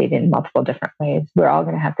devastated in multiple different ways. We're all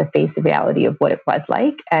going to have to face the reality of what it was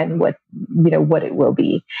like and what it will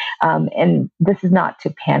be. And this is not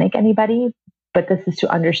to panic anybody, but this is to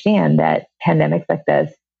understand that pandemics like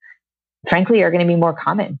this, frankly, are going to be more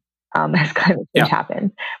common as climate change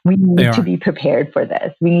happens. We need to be prepared for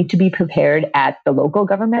this. We need to be prepared at the local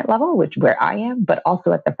government level, where I am, but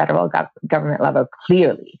also at the federal government level,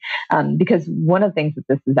 clearly. Because one of the things that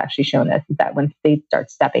this has actually shown us is that when states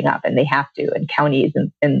start stepping up, and they have to, and counties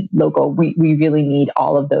and local, we really need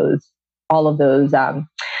all of those backups.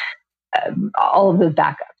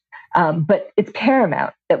 But it's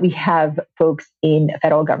paramount that we have folks in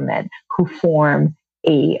federal government who form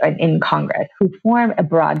in Congress, who form a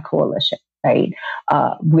broad coalition, right,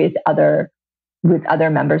 with other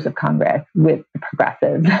members of Congress, with the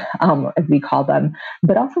progressives, as we call them,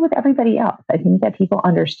 but also with everybody else. I think that people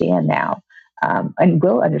understand now, and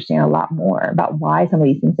will understand a lot more about why some of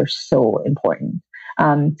these things are so important.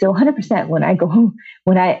 So 100%,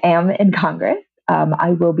 when I am in Congress, I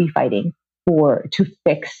will be fighting to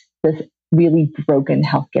fix this really broken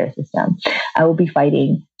healthcare system. I will be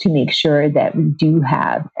fighting to make sure that we do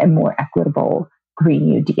have a more equitable Green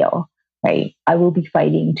New Deal, right? I will be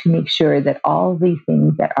fighting to make sure that all these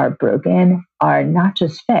things that are broken are not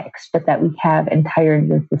just fixed, but that we have entire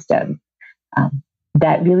new systems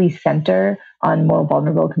that really center on more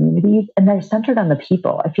vulnerable communities, and they're centered on the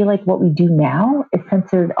people. I feel like what we do now is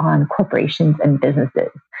centered on corporations and businesses.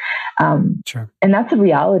 Sure. And that's the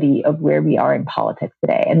reality of where we are in politics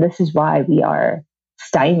today. And this is why we are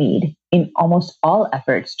stymied in almost all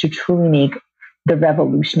efforts to truly make the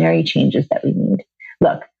revolutionary changes that we need.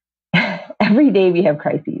 Look, every day we have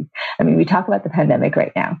crises. I mean, we talk about the pandemic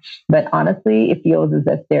right now, but honestly, it feels as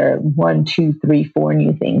if there are 1, 2, 3, 4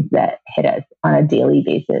 new things that hit us on a daily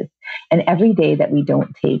basis. And every day that we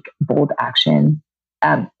don't take bold action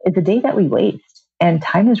is a day that we waste, and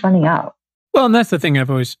time is running out. Well, and that's the thing I've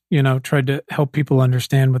always, tried to help people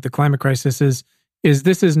understand with the climate crisis is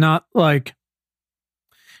this is not like,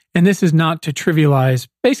 and this is not to trivialize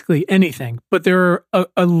basically anything, but there are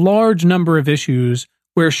a large number of issues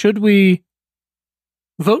where should we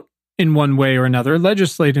vote in one way or another,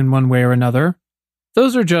 legislate in one way or another,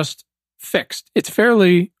 those are just fixed. It's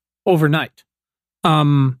fairly overnight.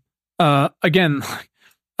 Again,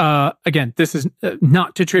 this is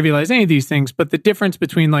not to trivialize any of these things, but the difference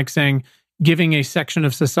between like saying, giving a section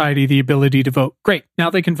of society the ability to vote. Great. Now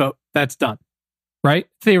they can vote. That's done. Right?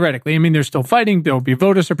 Theoretically. I mean, they're still fighting. There'll be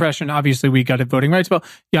voter suppression. Obviously, we got a voting rights bill,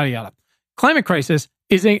 yada, yada. Climate crisis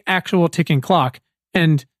is an actual ticking clock,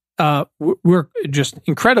 and we're just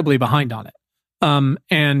incredibly behind on it.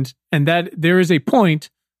 And that there is a point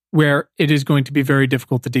where it is going to be very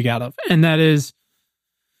difficult to dig out of. And that is,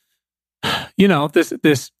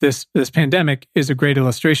 this pandemic is a great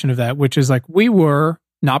illustration of that, which is like we were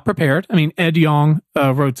not prepared. I mean, Ed Yong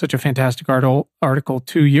wrote such a fantastic article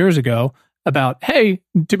 2 years ago about, hey,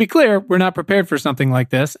 to be clear, we're not prepared for something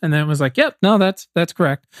like this. And then it was like, yep, no, that's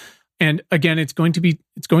correct. And again, it's going to be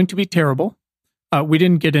terrible. We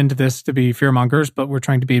didn't get into this to be fearmongers, but we're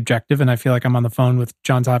trying to be objective. And I feel like I'm on the phone with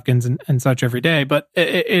Johns Hopkins and such every day. But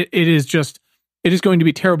it is going to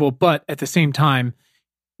be terrible. But at the same time,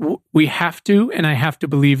 we have to, and I have to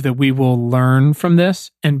believe that we will learn from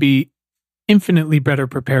this and be infinitely better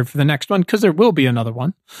prepared for the next one, because there will be another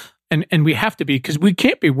one. And we have to be, because we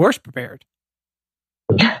can't be worse prepared.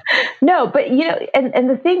 No, but and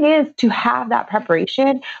the thing is, to have that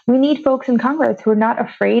preparation, we need folks in Congress who are not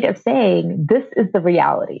afraid of saying, this is the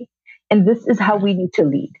reality, and this is how we need to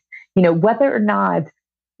lead. Whether or not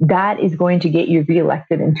that is going to get you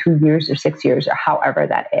reelected in 2 years or 6 years or however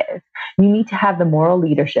that is, you need to have the moral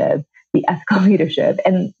leadership, the ethical leadership,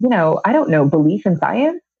 and, I don't know, belief in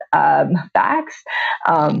science, facts.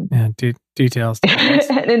 Yeah, Details.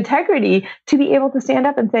 And integrity to be able to stand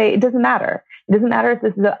up and say, it doesn't matter. It doesn't matter if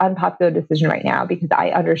this is an unpopular decision right now, because I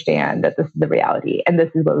understand that this is the reality and this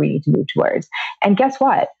is what we need to move towards. And guess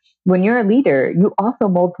what? When you're a leader, you also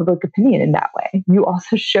mold public opinion in that way. You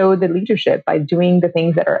also show the leadership by doing the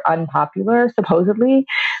things that are unpopular, supposedly,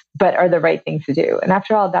 but are the right things to do. And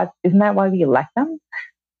after all, isn't that why we elect them?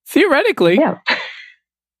 Theoretically. Yeah.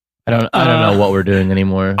 I don't know what we're doing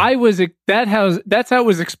anymore. That's how it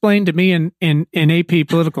was explained to me in AP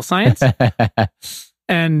political science.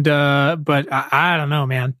 And but I don't know,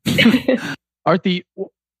 man. Arthi,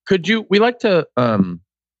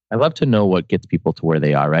 I'd love to know what gets people to where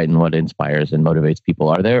they are, right? And what inspires and motivates people.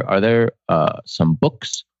 Are there some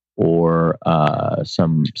books or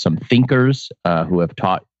some thinkers who have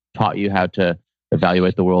taught you how to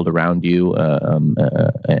evaluate the world around you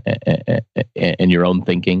and your own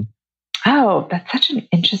thinking? Oh, that's such an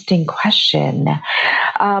interesting question.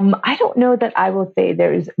 I don't know that I will say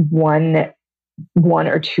there's one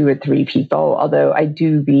or two or three people, although I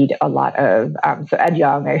do read a lot of, so Ed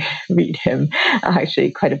Young, I read him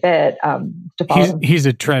actually quite a bit. To follow he's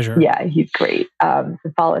a treasure. Yeah, he's great. To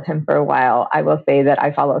follow him for a while. I will say that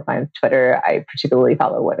I follow science Twitter. I particularly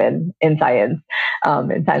follow women in science,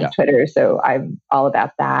 Twitter. So I'm all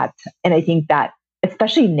about that. And I think that,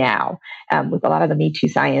 especially now, with a lot of the Me Too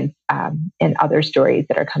science and other stories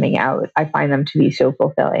that are coming out, I find them to be so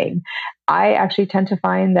fulfilling. I actually tend to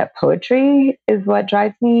find that poetry is what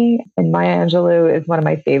drives me. And Maya Angelou is one of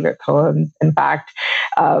my favorite poems. In fact,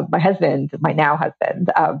 my now husband,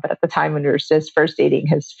 but at the time when we were just first dating,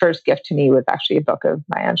 his first gift to me was actually a book of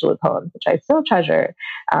Maya Angelou poems, which I still treasure.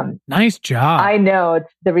 Nice job. I know,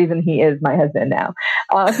 it's the reason he is my husband now.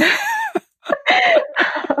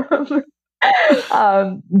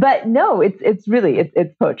 But no, it's really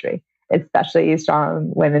poetry, especially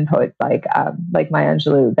strong women poets like Maya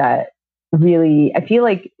Angelou, that really, I feel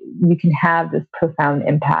like you can have this profound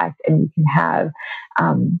impact, and you can have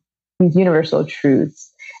these universal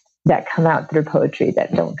truths that come out through poetry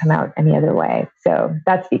that don't come out any other way. So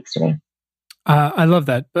that speaks to me. I love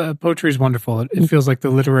that. Poetry is wonderful. It feels like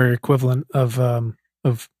the literary equivalent of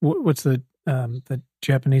what's the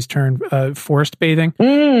Japanese term, forest bathing.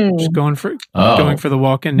 Just going for the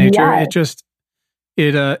walk in nature. Yes.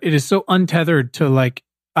 It is so untethered to like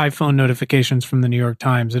iPhone notifications from the New York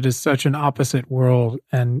Times. It is such an opposite world,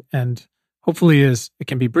 and hopefully it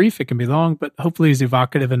can be brief, it can be long, but hopefully is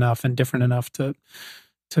evocative enough and different enough to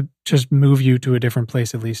just move you to a different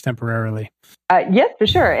place, at least temporarily. Yes, for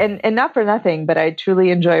sure. And not for nothing, but I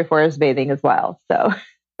truly enjoy forest bathing as well. So.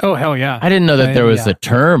 Oh, hell yeah. I didn't know that there was a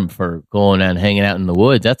term for going and hanging out in the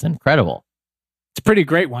woods. That's incredible. It's a pretty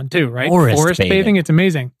great one too, right? Forest bathing. It's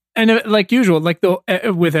amazing. And like usual, like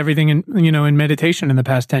with everything in meditation in the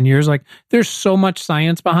past 10 years, like there's so much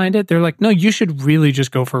science behind it. They're like, no, you should really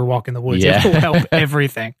just go for a walk in the woods. Yeah. It will help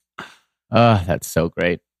everything. Oh, that's so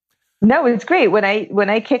great. No, it's great. When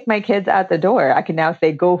I kick my kids out the door, I can now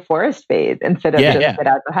say, go forest bathe instead of just get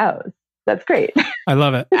out the house. That's great. I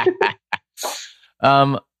love it.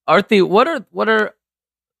 Arthi, what are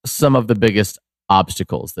some of the biggest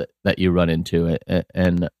obstacles that you run into,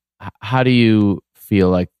 and how do you feel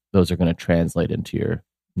like those are going to translate into your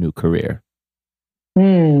new career?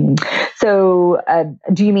 So,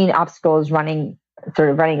 do you mean obstacles running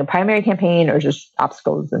a primary campaign, or just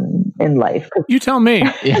obstacles in life? You tell me.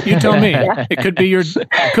 You tell me. Yeah. It could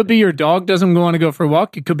be your dog doesn't want to go for a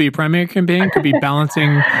walk. It could be a primary campaign. It could be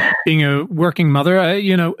balancing being a working mother.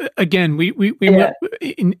 Again, we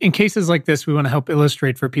in cases like this, we want to help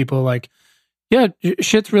illustrate for people like, yeah,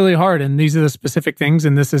 shit's really hard, and these are the specific things,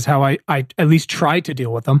 and this is how I at least try to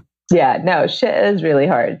deal with them. Yeah, no, shit is really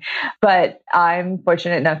hard, but I'm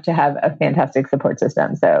fortunate enough to have a fantastic support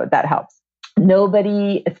system, so that helps.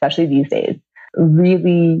 Nobody, especially these days,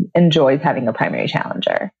 really enjoys having a primary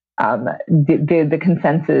challenger. The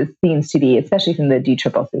consensus seems to be, especially from the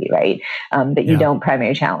DCCC, right, that you don't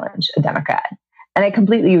primary challenge a Democrat. And I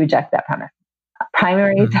completely reject that premise.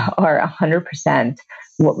 Primaries are 100%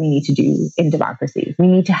 what we need to do in democracies. We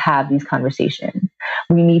need to have these conversations.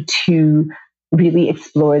 We need to really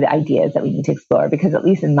explore the ideas that we need to explore, because at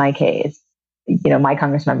least in my case, my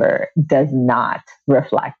Congress member does not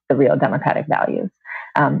reflect the real democratic values.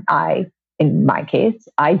 In my case,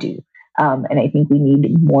 I do. And I think we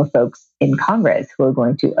need more folks in Congress who are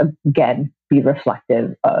going to, again, be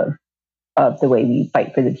reflective of the way we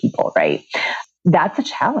fight for the people, right? That's a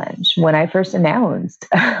challenge. When I first announced,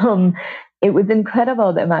 it was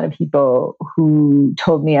incredible the amount of people who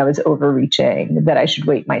told me I was overreaching, that I should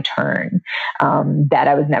wait my turn, that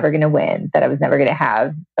I was never going to win, that I was never going to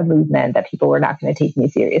have a movement, that people were not going to take me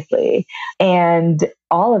seriously. And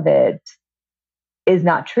all of it is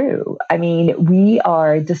not true. I mean, we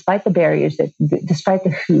are, despite the barriers despite the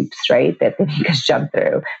hoops, right, that they make us jump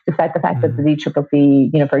through, despite the fact that the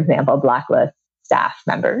DCCC, for example, blacklists staff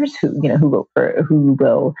members who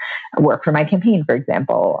will work for my campaign, for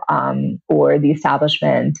example, or the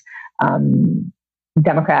establishment,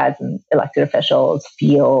 Democrats and elected officials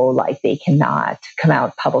feel like they cannot come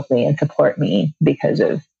out publicly and support me because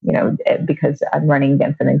I'm running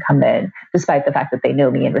against an incumbent, despite the fact that they know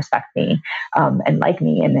me and respect me, and like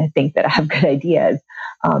me and think that I have good ideas,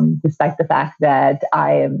 despite the fact that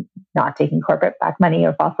I am not taking corporate back money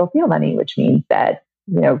or fossil fuel money, which means that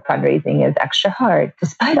fundraising is extra hard.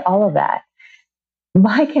 Despite all of that,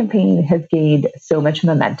 my campaign has gained so much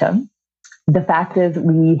momentum. The fact is,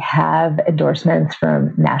 we have endorsements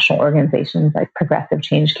from national organizations like Progressive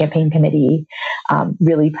Change Campaign Committee,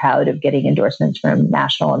 really proud of getting endorsements from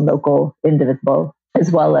national and local individuals,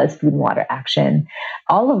 as well as Food and Water Action,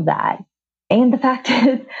 all of that. And the fact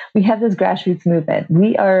is, we have this grassroots movement.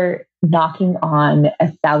 We are knocking on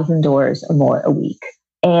 1,000 doors or more a week.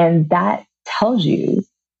 And that tells you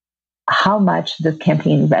how much this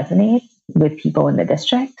campaign resonates with people in the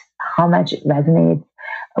district, how much it resonates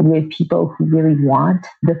with people who really want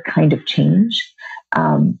this kind of change.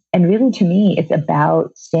 And really, to me, it's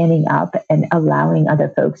about standing up and allowing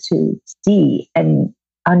other folks to see and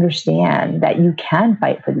understand that you can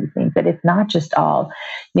fight for these things, that it's not just all,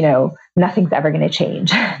 nothing's ever going to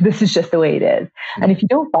change. This is just the way it is. And if you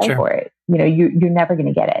don't fight for it, you're never going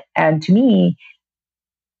to get it. And to me,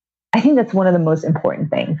 I think that's one of the most important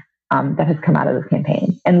things that has come out of this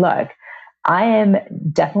campaign. And look, I am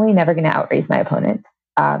definitely never going to outraise my opponent.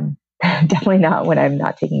 Definitely not when I'm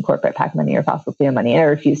not taking corporate PAC money or fossil fuel money, and I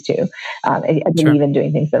refuse to. I believe in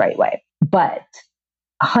doing things the right way. But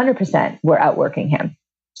 100% we're outworking him.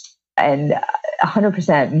 And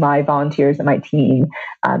 100% my volunteers and my team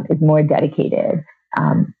is more dedicated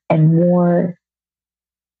and more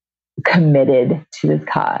committed to his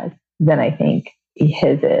cause than I think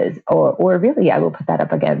his is, or really, I will put that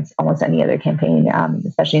up against almost any other campaign,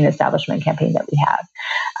 especially an establishment campaign that we have.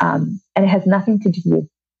 And it has nothing to do with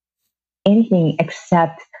anything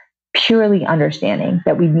except purely understanding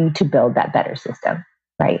that we need to build that better system,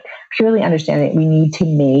 right? Purely understanding that we need to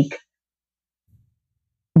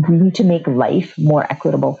make life more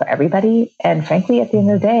equitable for everybody. And frankly, at the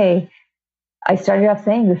end of the day, I started off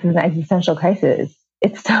saying this is an existential crisis.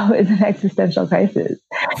 It still is an existential crisis.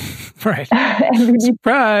 Right.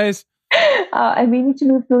 Surprise. And we need to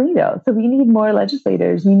move the needle. So we need more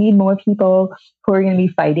legislators. We need more people who are going to be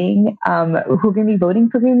fighting, who are going to be voting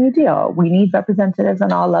for Green New Deal. We need representatives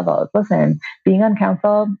on all levels. Listen, being on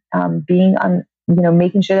council,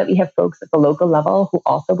 making sure that we have folks at the local level who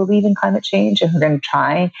also believe in climate change and who are going to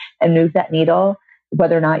try and move that needle,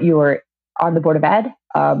 whether or not you're on the Board of Ed,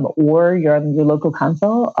 or you're on your local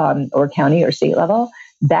council, or county or state level,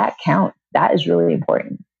 that counts. That is really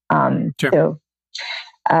important. Sure. So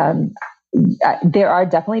there are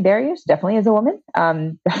definitely barriers, definitely as a woman,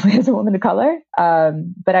 definitely as a woman of color.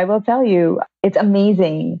 But I will tell you, it's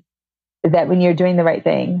amazing that when you're doing the right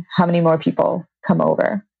thing, how many more people come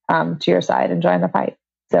over to your side and join the fight.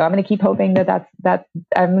 So I'm going to keep hoping that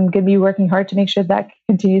I'm going to be working hard to make sure that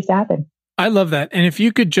continues to happen. I love that. And if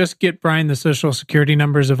you could just get Brian the social security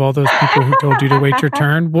numbers of all those people who told you to wait your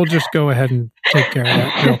turn, we'll just go ahead and take care of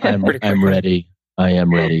that. I'm ready. I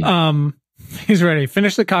am ready. He's ready.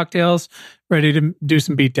 Finish the cocktails, ready to do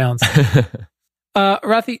some beatdowns.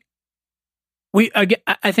 Rathi,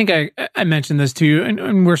 I think I mentioned this to you,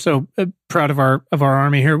 and we're so proud of our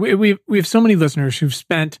army here. We have so many listeners who've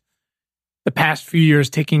spent the past few years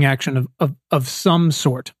taking action of some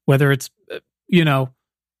sort, whether it's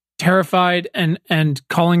terrified and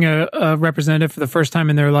calling a representative for the first time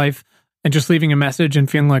in their life and just leaving a message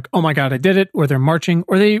and feeling like, oh my God, I did it, or they're marching,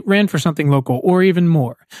 or they ran for something local, or even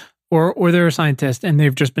more, or they're a scientist and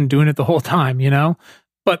they've just been doing it the whole time,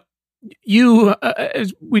 But you,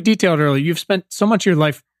 as we detailed earlier, you've spent so much of your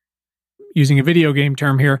life, using a video game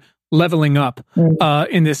term here, leveling up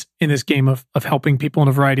in this game of helping people in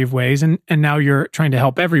a variety of ways, and now you're trying to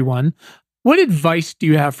help everyone. What advice do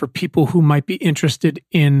you have for people who might be interested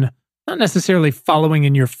in not necessarily following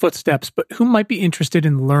in your footsteps, but who might be interested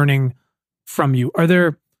in learning from you? Are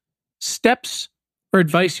there steps or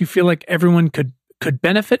advice you feel like everyone could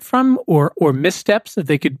benefit from, or missteps that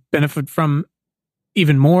they could benefit from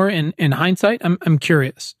even more in hindsight? I'm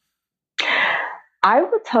curious. I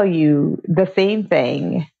will tell you the same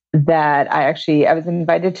thing that I was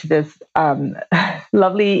invited to this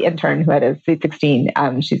lovely intern who had a Sweet 16.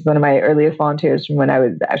 She's one of my earliest volunteers from when I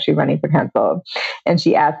was actually running for council. And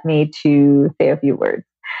she asked me to say a few words.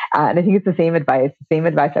 And I think it's the same advice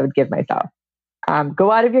I would give myself.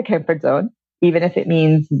 Go out of your comfort zone, even if it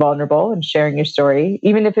means vulnerable and sharing your story,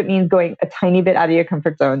 even if it means going a tiny bit out of your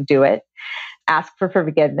comfort zone, do it. Ask for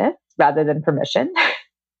forgiveness rather than permission.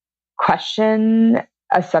 Question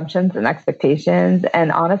assumptions and expectations.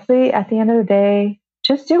 And honestly, at the end of the day,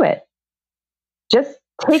 just do it. Just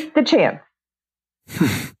take the chance.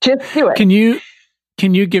 Just do it.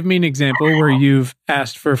 Can you give me an example where you've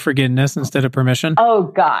asked for forgiveness instead of permission? Oh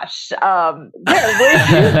gosh. Pick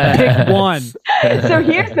one. So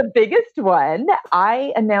here's the biggest one.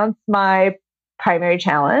 I announced my primary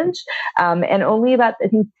challenge, and only about, I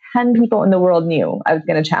think, 10 people in the world knew I was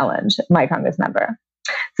going to challenge my Congress member.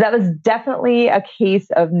 So that was definitely a case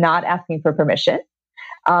of not asking for permission.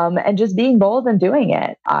 And just being bold and doing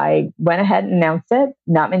it. I went ahead and announced it.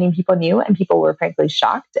 Not many people knew, and people were frankly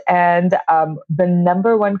shocked. And the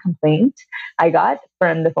number one complaint I got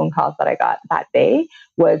from the phone calls that I got that day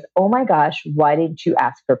was, oh my gosh, why didn't you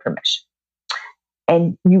ask for permission?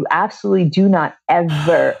 And you absolutely do not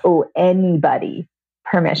ever owe anybody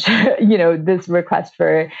permission, this request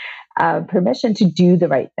for permission to do the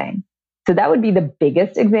right thing. So that would be the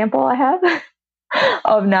biggest example I have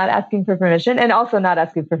of not asking for permission, and also not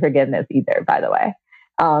asking for forgiveness either, by the way.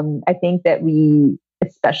 I think that we,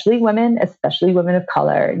 especially women of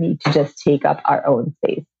color, need to just take up our own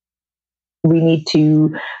space. We need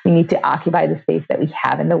to occupy the space that we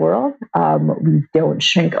have in the world. We don't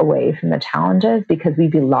shrink away from the challenges because we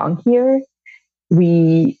belong here.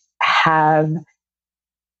 We have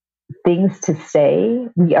things to say.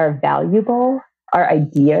 We are valuable. Our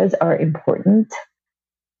ideas are important.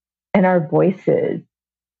 And our voices,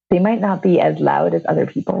 they might not be as loud as other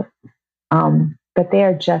people, but they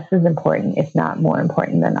are just as important, if not more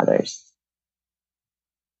important than others.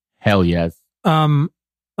 Hell yes.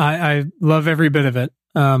 I love every bit of it.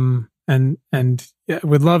 And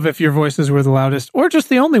would love if your voices were the loudest or just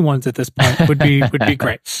the only ones at this point would be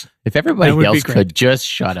great. If everybody else could just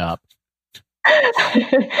shut up.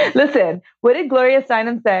 Listen, what did Gloria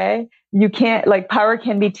Steinem say? You can't, power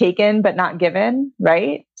can be taken but not given,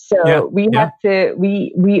 right? So we have to,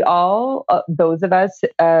 we all, those of us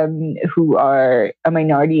who are a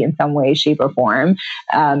minority in some way, shape, or form,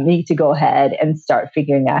 need to go ahead and start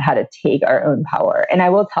figuring out how to take our own power. And I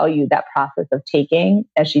will tell you that process of taking,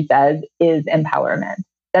 as she says, is empowerment.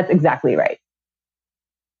 That's exactly right.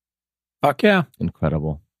 Fuck yeah.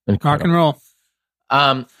 Incredible. Rock and roll.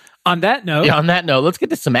 On that note, let's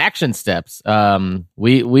get to some action steps.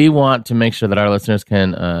 We want to make sure that our listeners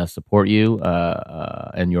can support you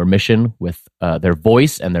and your mission with their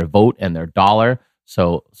voice and their vote and their dollar.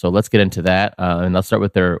 So let's get into that, and let's start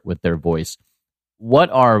with their voice. What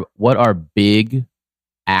are big,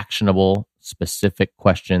 actionable, specific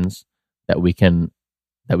questions that we can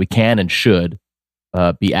and should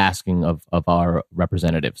be asking of our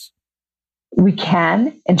representatives? We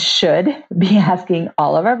can and should be asking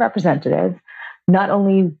all of our representatives not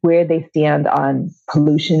only where they stand on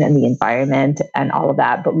pollution and the environment and all of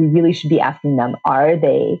that, but we really should be asking them,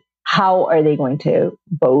 how are they going to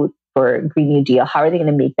vote for Green New Deal? How are they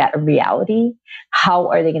going to make that a reality? How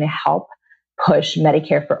are they going to help push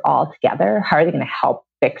Medicare for all together? How are they going to help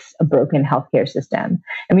fix a broken healthcare system?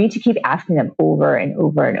 And we need to keep asking them over and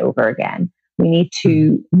over and over again. We need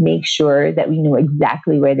to make sure that we know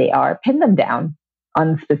exactly where they are, pin them down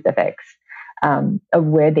on specifics of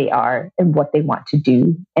where they are and what they want to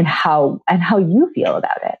do and how you feel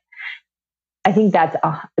about it. I think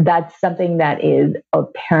that's something that is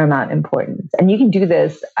of paramount importance. And you can do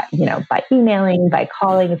this, by emailing, by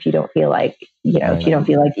calling if you don't feel like, if you don't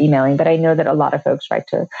feel like emailing. But I know that a lot of folks like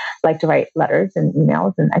to write letters and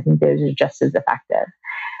emails, and I think those are just as effective.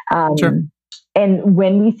 Sure. And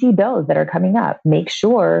when we see bills that are coming up, make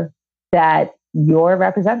sure that your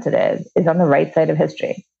representative is on the right side of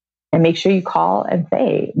history, and make sure you call and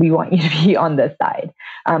say, we want you to be on this side,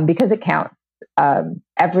 because it counts.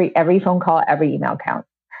 Every phone call, every email counts.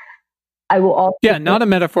 I will also not a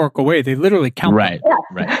metaphorical way. They literally count. Right. Yes,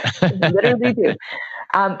 right. They literally do.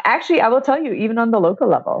 Actually, I will tell you, even on the local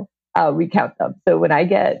level, we count them. So when I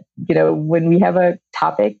get, when we have a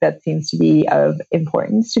topic that seems to be of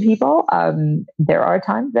importance to people, there are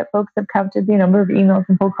times that folks have counted the number of emails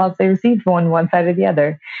and phone calls they received on one side or the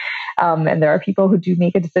other. And there are people who do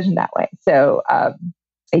make a decision that way. So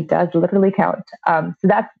it does literally count. So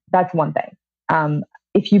that's one thing.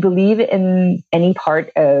 If you believe in any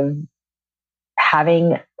part of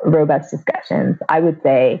having robust discussions, I would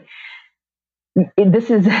say this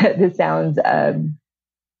sounds,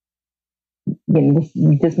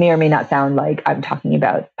 this may or may not sound like I'm talking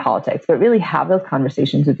about politics, but really have those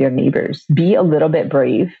conversations with your neighbors. Be a little bit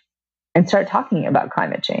brave and start talking about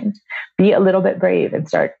climate change. Be a little bit brave and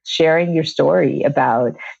start sharing your story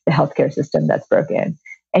about the healthcare system that's broken.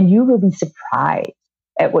 And you will be surprised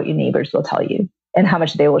at what your neighbors will tell you and how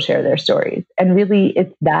much they will share their stories. And really,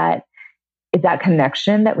 it's that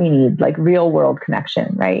connection that we need, like real world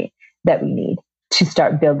connection, right? That we need to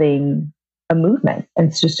start building a movement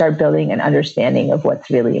and to start building an understanding of what's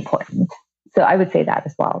really important. So I would say that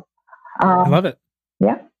as well. I love it.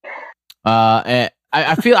 Yeah. I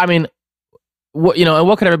feel, I mean,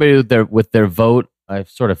 what could everybody do with their vote? I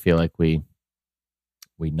sort of feel like we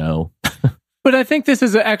know. But I think this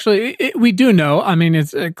is actually, we do know. I mean,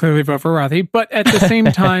 it's clearly vote for Rathi, but at the same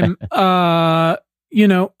time, I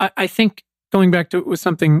think going back to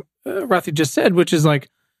something Rathi just said, which is like,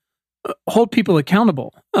 hold people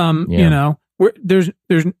accountable. There's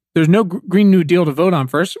no Green New Deal to vote on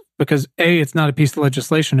first because it's not a piece of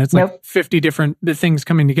legislation. It's like 50 different things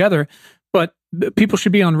coming together, but people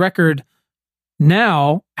should be on record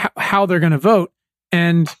now how they're going to vote.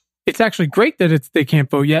 And it's actually great that they can't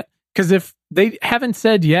vote yet, because if they haven't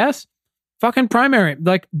said yes, fucking primary,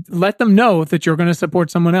 like let them know that you're going to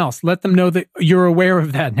support someone else. Let them know that you're aware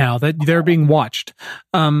of that now, that they're being watched.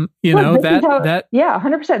 Yeah,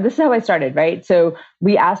 100%. This is how I started, right? So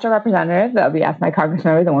we asked our representative, we asked my Congress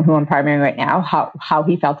member, the one who I'm primarying right now, how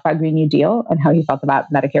he felt about Green New Deal and how he felt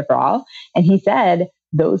about Medicare for All. And he said,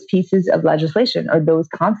 those pieces of legislation or those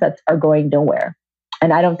concepts are going nowhere.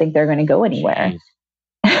 And I don't think they're going to go anywhere.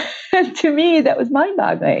 To me, that was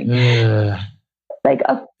mind-boggling. Yeah.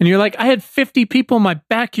 And you're like, I had 50 people in my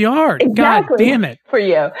backyard. Exactly. God damn it. For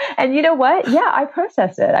you. And you know what? Yeah, I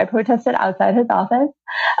protested. I protested outside his office.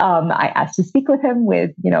 I asked to speak with him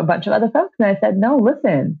with, a bunch of other folks. And I said, no,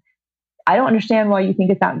 listen, I don't understand why you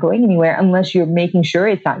think it's not going anywhere unless you're making sure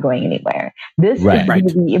it's not going anywhere. This is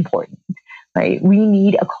really important, right? We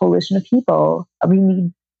need a coalition of people. We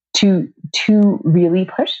need to really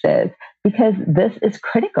push this, because this is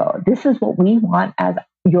critical. This is what we want as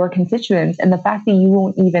your constituents. And the fact that you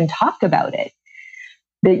won't even talk about it,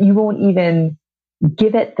 that you won't even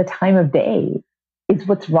give it the time of day, is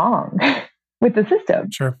what's wrong with the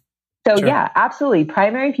system. Sure. So yeah, absolutely.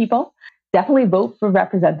 Primary people, definitely vote for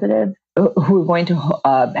representatives who are going to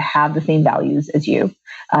have the same values as you,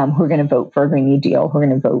 who are going to vote for a Green New Deal, who are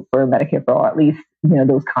going to vote for Medicare for All, at least,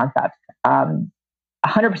 those concepts.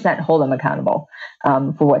 100% hold them accountable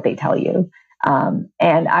for what they tell you. And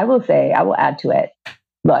I will add to it,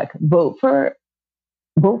 look, vote for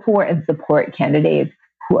and support candidates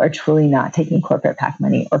who are truly not taking corporate PAC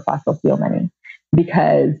money or fossil fuel money.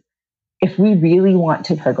 Because if we really want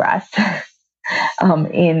to progress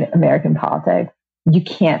in American politics, you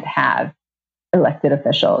can't have elected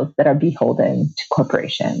officials that are beholden to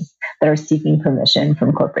corporations, that are seeking permission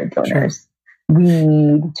from corporate donors. Sure. We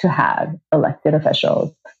need to have elected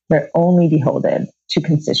officials that are only beholden to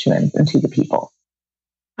constituents and to the people.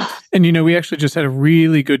 And, we actually just had a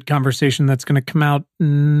really good conversation that's going to come out.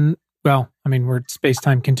 We're at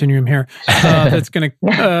space-time continuum here. That's coming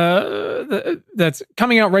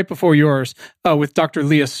out right before yours with Dr.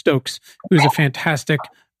 Leah Stokes, who's a fantastic.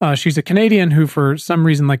 She's a Canadian who, for some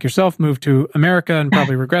reason, like yourself, moved to America and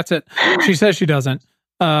probably regrets it. She says she doesn't.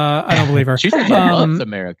 I don't believe her. She says she loves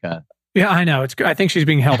America. Yeah, I know. I think she's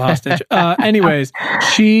being held hostage. Anyways,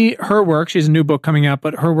 her work, she has a new book coming out,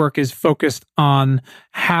 but her work is focused on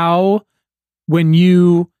how, when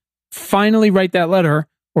you finally write that letter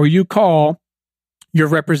or you call your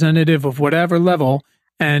representative of whatever level,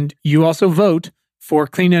 and you also vote for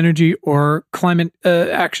clean energy or climate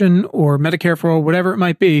action or Medicare for all, whatever it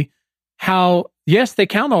might be, how, yes, they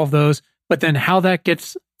count all of those, but then how that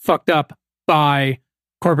gets fucked up by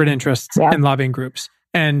corporate interests and lobbying groups.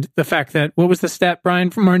 And the fact that, what was the stat, Brian,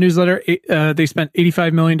 from our newsletter? They spent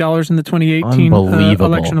 $85 million in the 2018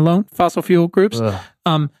 election alone, fossil fuel groups.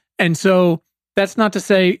 And so that's not to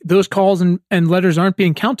say those calls and letters aren't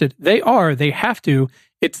being counted. They are. They have to.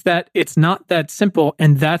 It's that it's not that simple.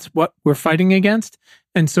 And that's what we're fighting against.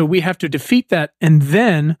 And so we have to defeat that and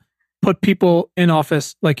then put people in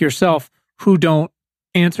office like yourself who don't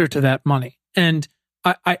answer to that money. And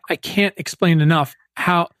I can't explain enough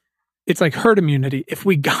how... It's like herd immunity. If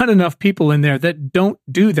we got enough people in there that don't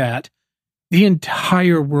do that, the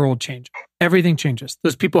entire world changes. Everything changes.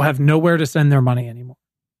 Those people have nowhere to send their money anymore.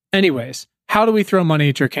 Anyways, how do we throw money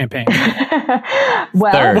at your campaign?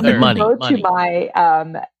 Well, you can go to my,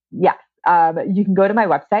 you can go to my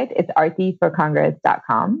website. It's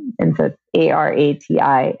arthiforcongress.com. And so it's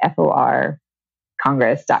ARATIFOR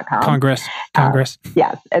Congress.com. Congress.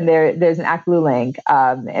 Yes. And there's an ActBlue link.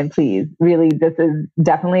 And please, really, this is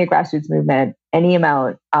definitely a grassroots movement. Any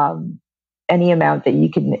amount that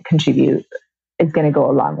you can contribute is going to go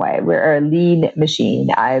a long way. We're a lean machine.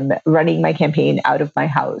 I'm running my campaign out of my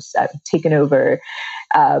house. I've taken over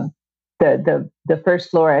the first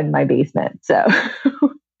floor in my basement. So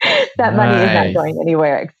that money is not going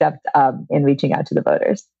anywhere except in reaching out to the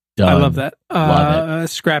voters. Done. I love that. Love it.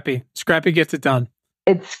 Scrappy gets it done.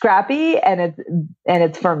 It's scrappy and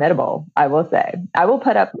it's formidable. I will say. I will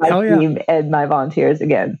put up my team and my volunteers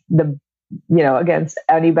against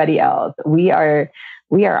anybody else. We are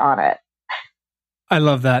on it. I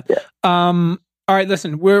love that. Yeah. All right,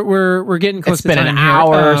 listen, we're getting close to time. It's been an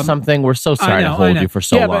hour or something. We're so sorry to hold you for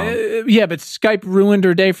so long. But Skype ruined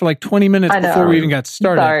our day for like 20 minutes before we even got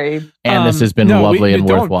started. Sorry. And this has been lovely and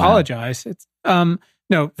worthwhile. Don't apologize. It's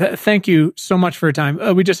thank you so much for your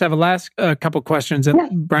time. We just have a last couple questions that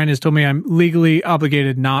Brian has told me I'm legally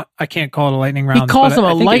obligated I can't call it a lightning round. He calls them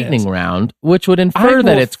a lightning round, which would infer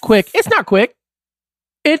that it's quick. It's not quick.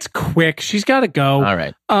 It's quick. She's got to go. All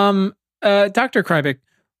right. Dr. Krybek,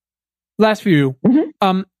 last for you.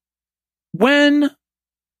 Mm-hmm. When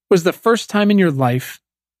was the first time in your life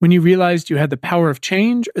when you realized you had the power of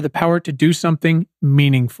change or the power to do something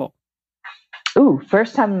meaningful? Ooh,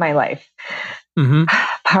 first time in my life. Mm-hmm.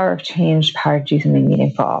 Power of change, power to do something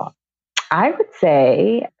meaningful. I would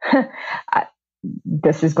say,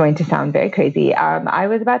 this is going to sound very crazy. I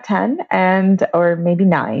was about 10 or maybe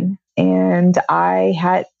 9. And I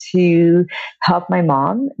had to help my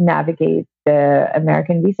mom navigate the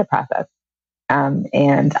American visa process.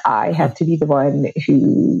 And I had to be the one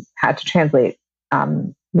who had to translate, a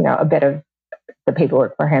bit of the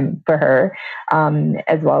paperwork for her,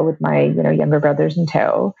 as well with my, younger brothers in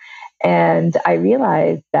tow. And I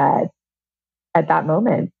realized that at that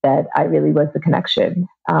moment that I really was the connection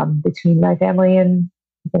between my family and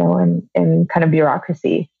kind of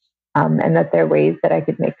bureaucracy. And that there are ways that I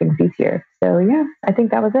could make things easier. So yeah, I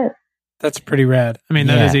think that was it. That's pretty rad. I mean,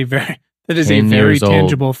 that is a very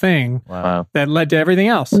tangible thing that led to everything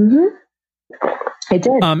else. Mm-hmm. It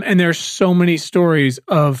did. And there's so many stories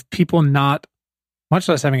of people not, much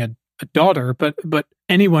less having a daughter, but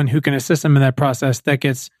anyone who can assist them in that process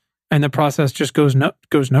and the process just goes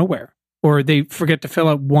nowhere, or they forget to fill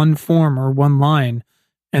out one form or one line,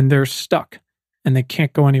 and they're stuck and they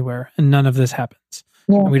can't go anywhere. And none of this happens.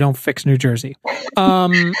 Yeah. And we don't fix New Jersey.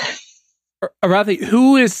 Arathi,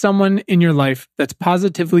 who is someone in your life that's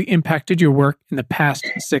positively impacted your work in the past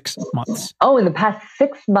 6 months? Oh, in the past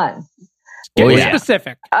 6 months. Get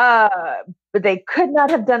specific. But they could not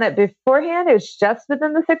have done it beforehand. It was just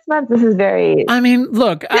within the 6 months. This is very... I mean,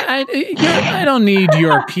 look, I don't need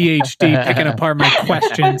your PhD picking apart my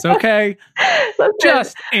questions, okay? Listen,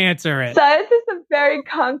 just answer it. Scientists are very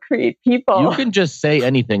concrete people. You can just say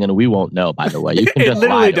anything and we won't know, by the way. You can it just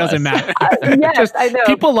literally lie to doesn't us. matter. Yes, I know.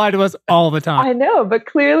 People lie to us all the time. I know, but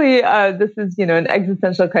clearly this is, an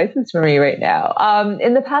existential crisis for me right now.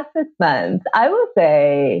 In the past 6 months, I will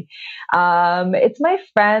say it's my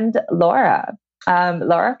friend Laura.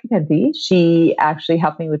 Laura Capenzi, she actually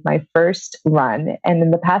helped me with my first run. And in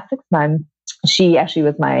the past 6 months, she actually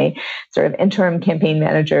was my sort of interim campaign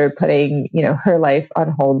manager, putting, her life on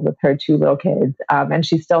hold with her 2 little kids. And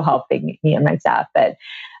she's still helping me and my staff. But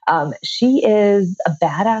she is a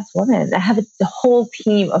badass woman. I have a whole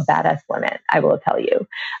team of badass women, I will tell you.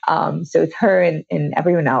 So it's her and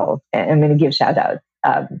everyone else. And I'm going to give shout outs.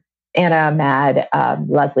 Anna, Mad,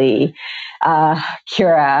 Leslie,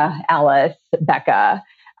 Kira, Alice, Becca.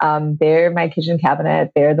 They're my kitchen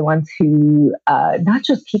cabinet. They're the ones who not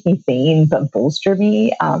just keep me sane, but bolster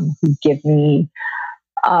me, who give me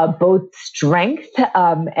both strength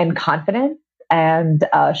and confidence and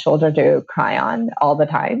a shoulder to cry on all the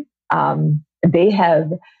time. They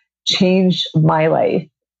have changed my life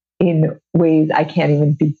in ways I can't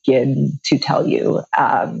even begin to tell you.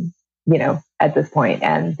 At this point,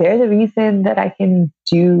 and they're the reason that I can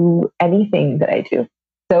do anything that I do.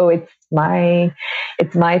 So it's my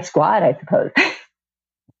squad, I suppose.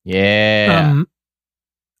 Yeah.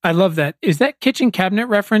 I love that. Is that kitchen cabinet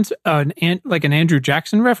reference like an Andrew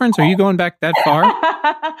Jackson reference? Are you going back that far?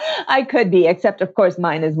 I could be, except of course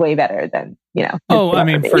mine is way better than, Oh,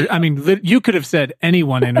 you could have said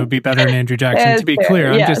anyone and it would be better than Andrew Jackson, to be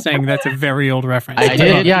clear. I'm just saying that's a very old reference. I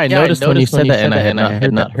did. I noticed when you said that, and I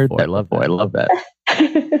had not heard that. I love that.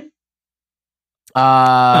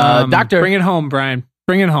 Doctor, bring it home, Brian.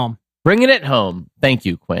 Bring it home. Bringing it home. Thank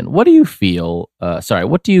you, Quinn. What do you feel?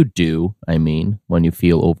 What do you do? When you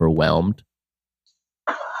feel overwhelmed?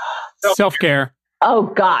 Self-care. Oh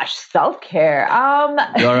gosh, self-care.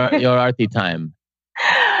 Your Arthi time.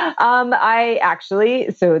 I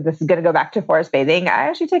actually, so this is going to go back to forest bathing. I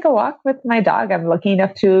actually take a walk with my dog. I'm lucky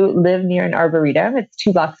enough to live near an arboretum. It's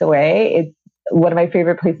 2 blocks away. It's one of my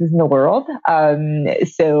favorite places in the world.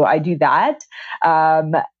 So I do that.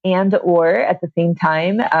 And or at the same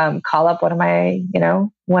time, call up one of my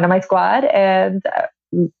squad and,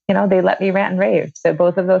 they let me rant and rave. So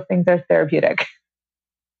both of those things are therapeutic.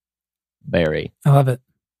 Very. I love it.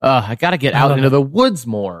 I got to get out into the woods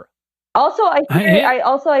more. Also,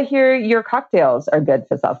 I hear your cocktails are good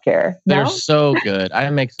for self-care. They're so good. I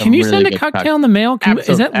make some. Can you really send a cocktail in the mail?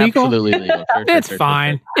 Is that legal? Absolutely legal. Sure, it's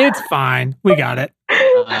fine. It's fine. We got it.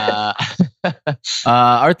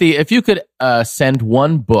 Arthi, if you could send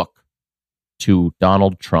one book to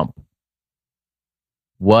Donald Trump,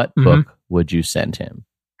 what book would you send him?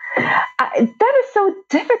 That is so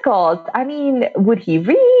difficult. I mean, would he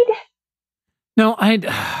read? No,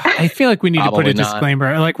 I feel like we need to put a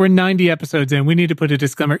disclaimer. Like, we're 90 episodes in. We need to put a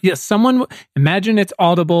disclaimer. Yes, imagine it's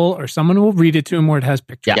Audible or someone will read it to him where it has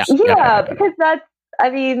pictures. Yeah, because that's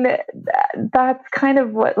kind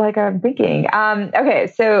of what I'm thinking. Okay,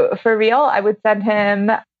 so for real, I would send him,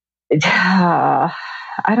 I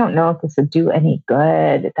don't know if this would do any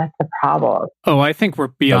good. That's the problem. Oh, I think we're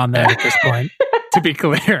beyond that at this point, to be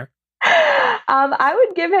clear. I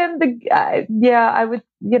would give him I would,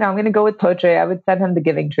 I'm going to go with poetry. I would send him The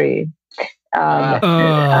Giving Tree.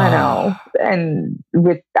 I know. And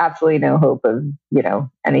with absolutely no hope of,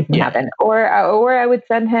 anything happen. Or I would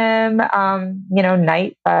send him,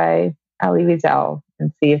 Night by Elie Wiesel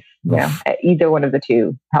and see if, either one of the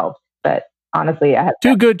two helps. But honestly, I have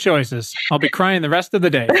two good choices. I'll be crying the rest of the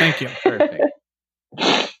day. Thank you. Perfect.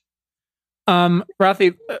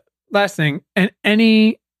 Rathi, last thing, and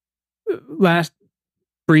any last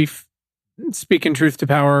brief speaking truth to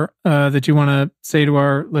power that you want to say to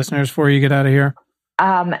our listeners before you get out of here?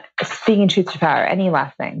 Speaking truth to power, any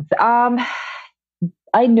last things?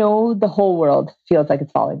 I know the whole world feels like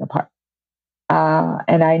it's falling apart.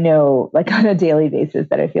 And I know, on a daily basis,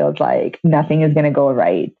 that it feels like nothing is going to go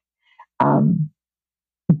right.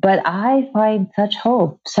 But I find such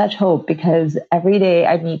hope, because every day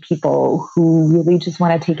I meet people who really just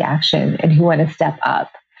want to take action and who want to step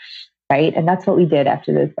up. Right. And that's what we did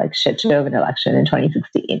after this shit show of an election in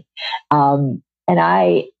 2016. And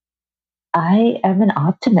I am an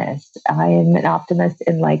optimist. I am an optimist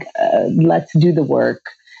in let's do the work.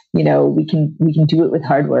 We can do it with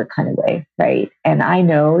hard work kind of way. Right. And I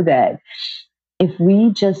know that if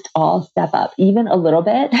we just all step up even a little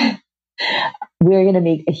bit, we're going to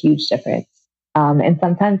make a huge difference. And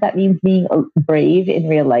sometimes that means being brave in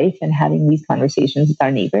real life and having these conversations with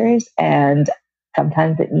our neighbors. And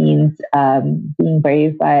sometimes it means being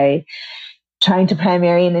brave by trying to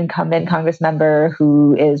primary an incumbent Congress member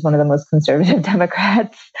who is one of the most conservative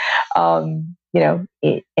Democrats, in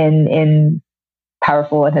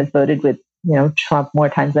powerful and has voted with, Trump more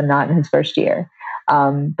times than not in his first year.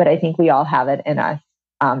 But I think we all have it in us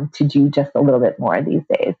to do just a little bit more these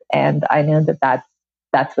days. And I know that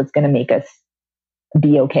that's what's going to make us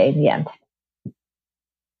be okay in the end.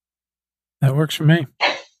 That works for me.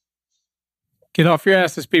 Get off your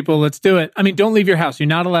asses, people. Let's do it. I mean, don't leave your house. You're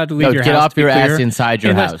not allowed to leave your house. Get off your ass inside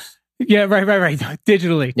your house. Yeah, right.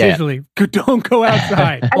 Digitally. Don't go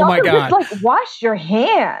outside. Oh my God. Just wash your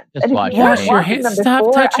hands. Just wash your hands.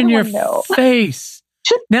 Stop touching your face.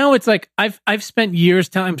 Now it's I've spent years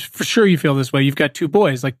telling, for sure you feel this way. You've got two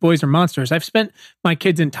boys, boys are monsters. I've spent my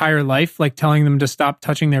kids' entire life telling them to stop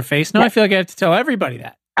touching their face. Now I feel like I have to tell everybody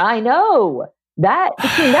that. I know. That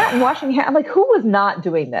between that and washing hands, I'm who was not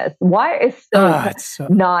doing this? Why is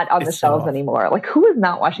not on the shelves anymore? Who is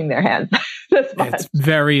not washing their hands this much? It's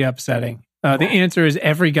very upsetting. The answer is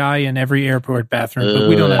every guy in every airport bathroom, but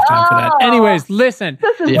we don't have time for that. Anyways, listen,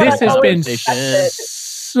 this has been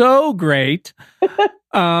so great.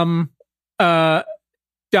 Dr.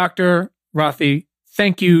 Rathi,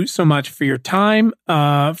 thank you so much for your time,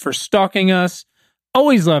 for stalking us.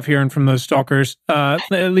 Always love hearing from those stalkers. At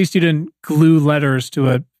least you didn't glue letters to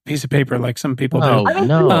a piece of paper like some people do. I mean,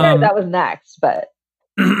 that was next, but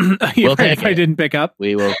we'll take it. I didn't pick up.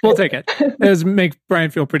 We'll take it. It does make Brian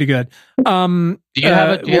feel pretty good. Do you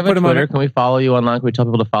have a Twitter? Can we follow you online? Can we tell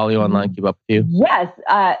people to follow you online? Keep up with you? Yes,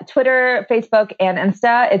 Twitter, Facebook, and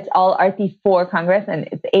Insta. It's all Arthi for Congress, and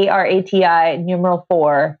it's ARATI numeral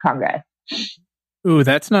 4 Congress. Ooh,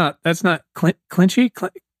 that's not clinchy.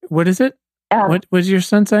 What is it? What does your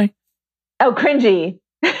son say? Oh, cringy.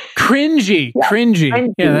 Cringy.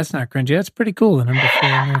 Yeah, that's not cringy. That's pretty cool. The number 4.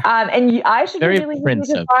 And I should be really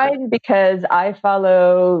easy to find because I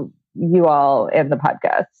follow you all in the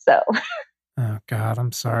podcast. So. Oh God,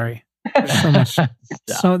 I'm sorry. There's so much.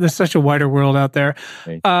 There's such a wider world out there.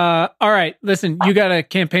 All right, listen. You got a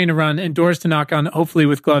campaign to run and doors to knock on. Hopefully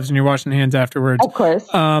with gloves, and you're washing hands afterwards. Of course.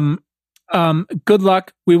 Good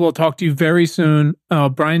luck. We will talk to you very soon.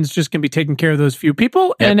 Brian's just going to be taking care of those few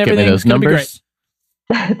people, and everything's going to be great.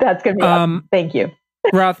 That's going to be awesome. Thank you.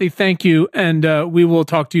 Rathi, thank you. And we will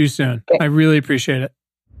talk to you soon. Okay. I really appreciate it.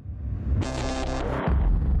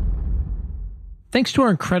 Thanks to our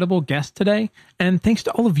incredible guest today, and thanks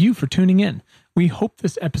to all of you for tuning in. We hope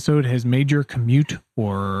this episode has made your commute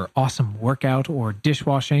or awesome workout or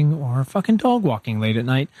dishwashing or fucking dog walking late at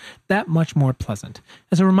night that much more pleasant.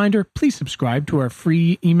 As a reminder, please subscribe to our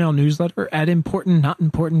free email newsletter at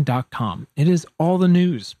importantnotimportant.com. It is all the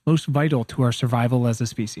news, most vital to our survival as a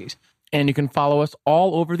species. And you can follow us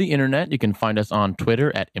all over the internet. You can find us on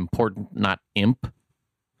Twitter at importantnotimp.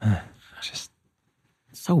 Just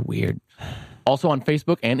so weird. Also on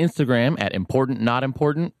Facebook and Instagram at Important Not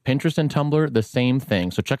Important, Pinterest and Tumblr, the same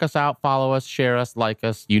thing. So check us out, follow us, share us, like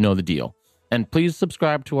us, you know the deal. And please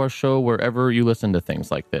subscribe to our show wherever you listen to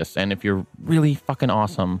things like this. And if you're really fucking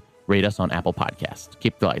awesome, rate us on Apple Podcasts.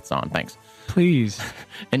 Keep the lights on. Thanks. Please.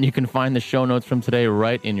 And you can find the show notes from today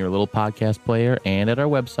right in your little podcast player and at our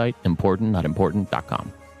website,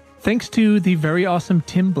 importantnotimportant.com. Thanks to the very awesome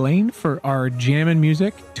Tim Blaine for our jammin'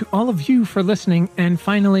 music, to all of you for listening, and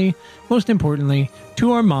finally, most importantly,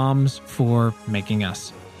 to our moms for making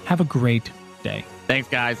us. Have a great day. Thanks,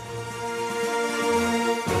 guys.